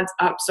 adds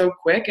up so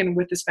quick. And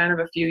with the span of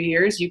a few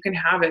years, you can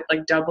have it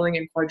like doubling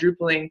and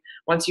quadrupling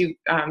once you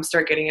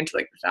start getting into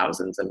like the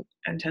thousands and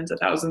tens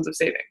of thousands of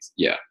savings.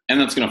 Yeah. And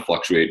that's going to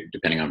fluctuate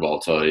depending on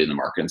volatility in the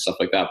market and stuff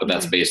like that. But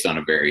that's based on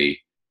a very,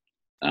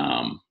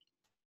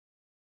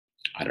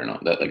 I don't know,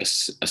 that like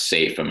a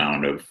safe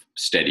amount of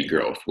steady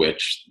growth,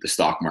 which the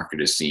stock market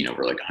has seen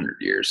over like 100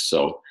 years.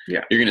 So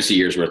you're going to see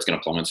years where it's going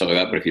to plummet and stuff like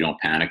that. But if you don't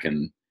panic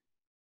and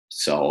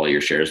sell all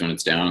your shares when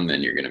it's down,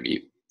 then you're going to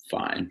be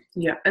fine.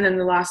 Yeah. And then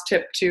the last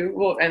tip too,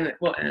 we'll end,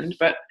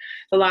 but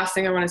the last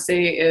thing I want to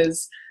say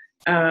is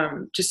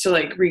just to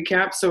like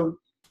recap. So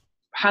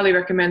highly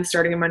recommend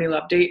starting a money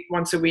love date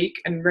once a week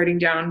and writing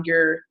down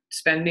your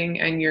spending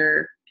and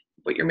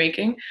what you're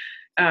making.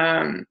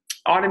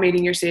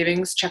 Automating your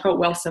savings. Check out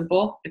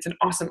Wealthsimple. It's an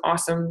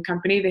awesome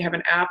company. They have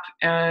an app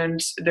and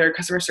their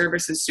customer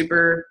service is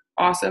super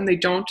awesome. They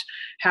don't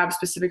have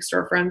specific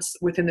storefronts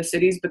within the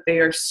cities, but they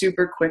are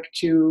super quick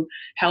to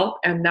help.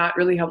 And that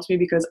really helps me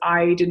because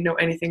I didn't know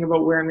anything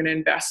about where I'm going to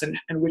invest and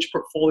which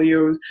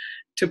portfolio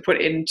to put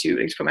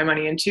my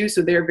money into.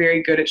 So they're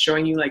very good at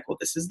showing you like, well,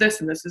 this is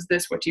this and this is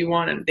this. What do you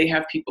want? And they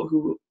have people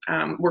who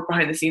work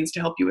behind the scenes to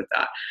help you with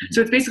that. Mm-hmm.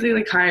 So it's basically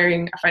like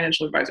hiring a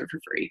financial advisor for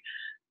free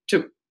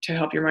to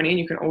help your money, and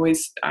you can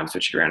always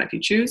switch it around if you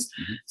choose.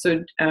 Mm-hmm.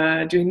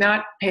 So doing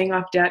that, paying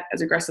off debt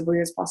as aggressively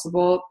as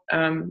possible,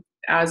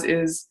 as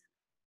is,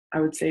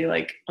 I would say,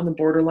 like on the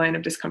borderline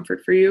of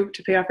discomfort for you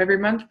to pay off every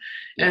month.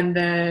 Yeah. And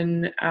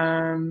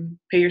then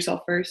pay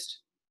yourself first.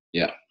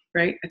 Yeah.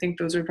 Right? I think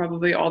those are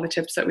probably all the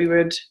tips that we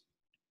would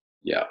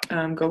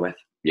go with.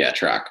 Yeah,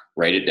 track.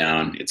 Write it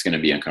down. It's going to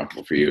be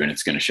uncomfortable for you, and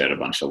it's going to shed a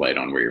bunch of light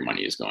on where your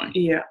money is going.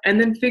 Yeah. And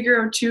then figure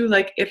out too,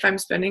 like if I'm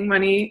spending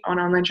money on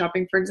online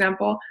shopping, for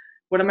example,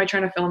 what am I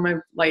trying to fill in my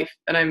life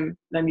that I'm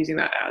using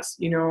that as?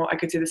 You know, I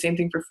could say the same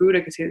thing for food.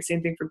 I could say the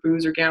same thing for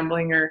booze or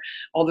gambling or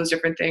all those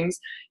different things.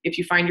 If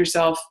you find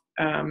yourself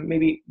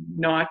maybe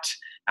not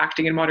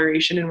acting in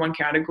moderation in one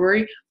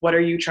category, what are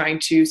you trying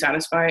to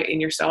satisfy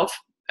in yourself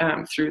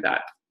through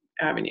that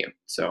avenue?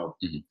 So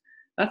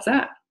that's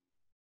that.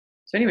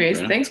 So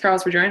anyways, thanks,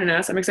 Carlos, for joining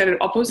us. I'm excited.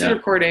 I'll post the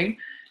recording.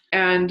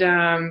 And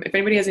if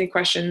anybody has any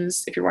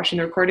questions, if you're watching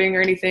the recording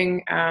or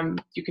anything,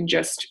 you can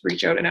just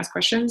reach out and ask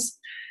questions.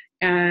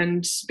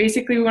 And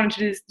basically we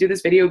wanted to do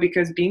this video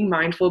because being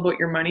mindful about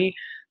your money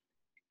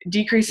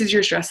decreases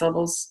your stress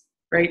levels,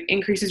 right?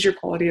 Increases your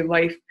quality of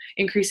life,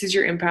 increases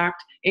your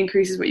impact,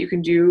 increases what you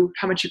can do,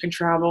 how much you can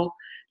travel.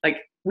 Like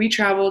I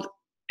traveled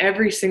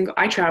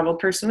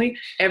personally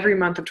every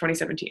month of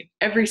 2017.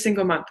 Every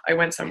single month I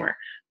went somewhere.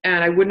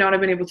 And I would not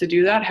have been able to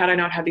do that had I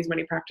not had these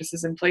money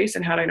practices in place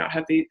and had I not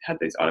had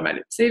these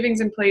automated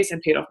savings in place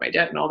and paid off my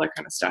debt and all that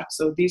kind of stuff.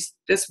 So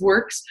this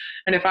works.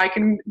 And if I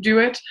can do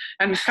it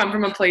and come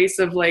from a place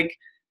of like,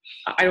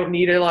 I don't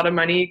need a lot of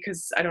money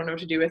because I don't know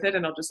what to do with it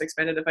and I'll just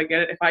spend it if I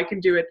get it. If I can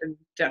do it, then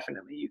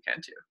definitely you can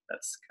too.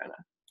 That's kind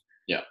of,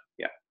 yeah.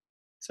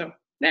 So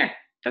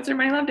that's our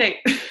money love date.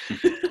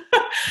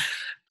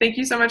 Thank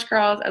you so much,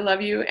 Carl. I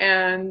love you.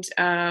 And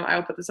I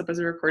will put this up as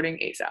a recording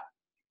ASAP.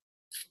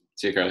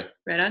 See you, Carly.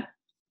 Right on.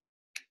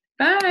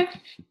 Bye.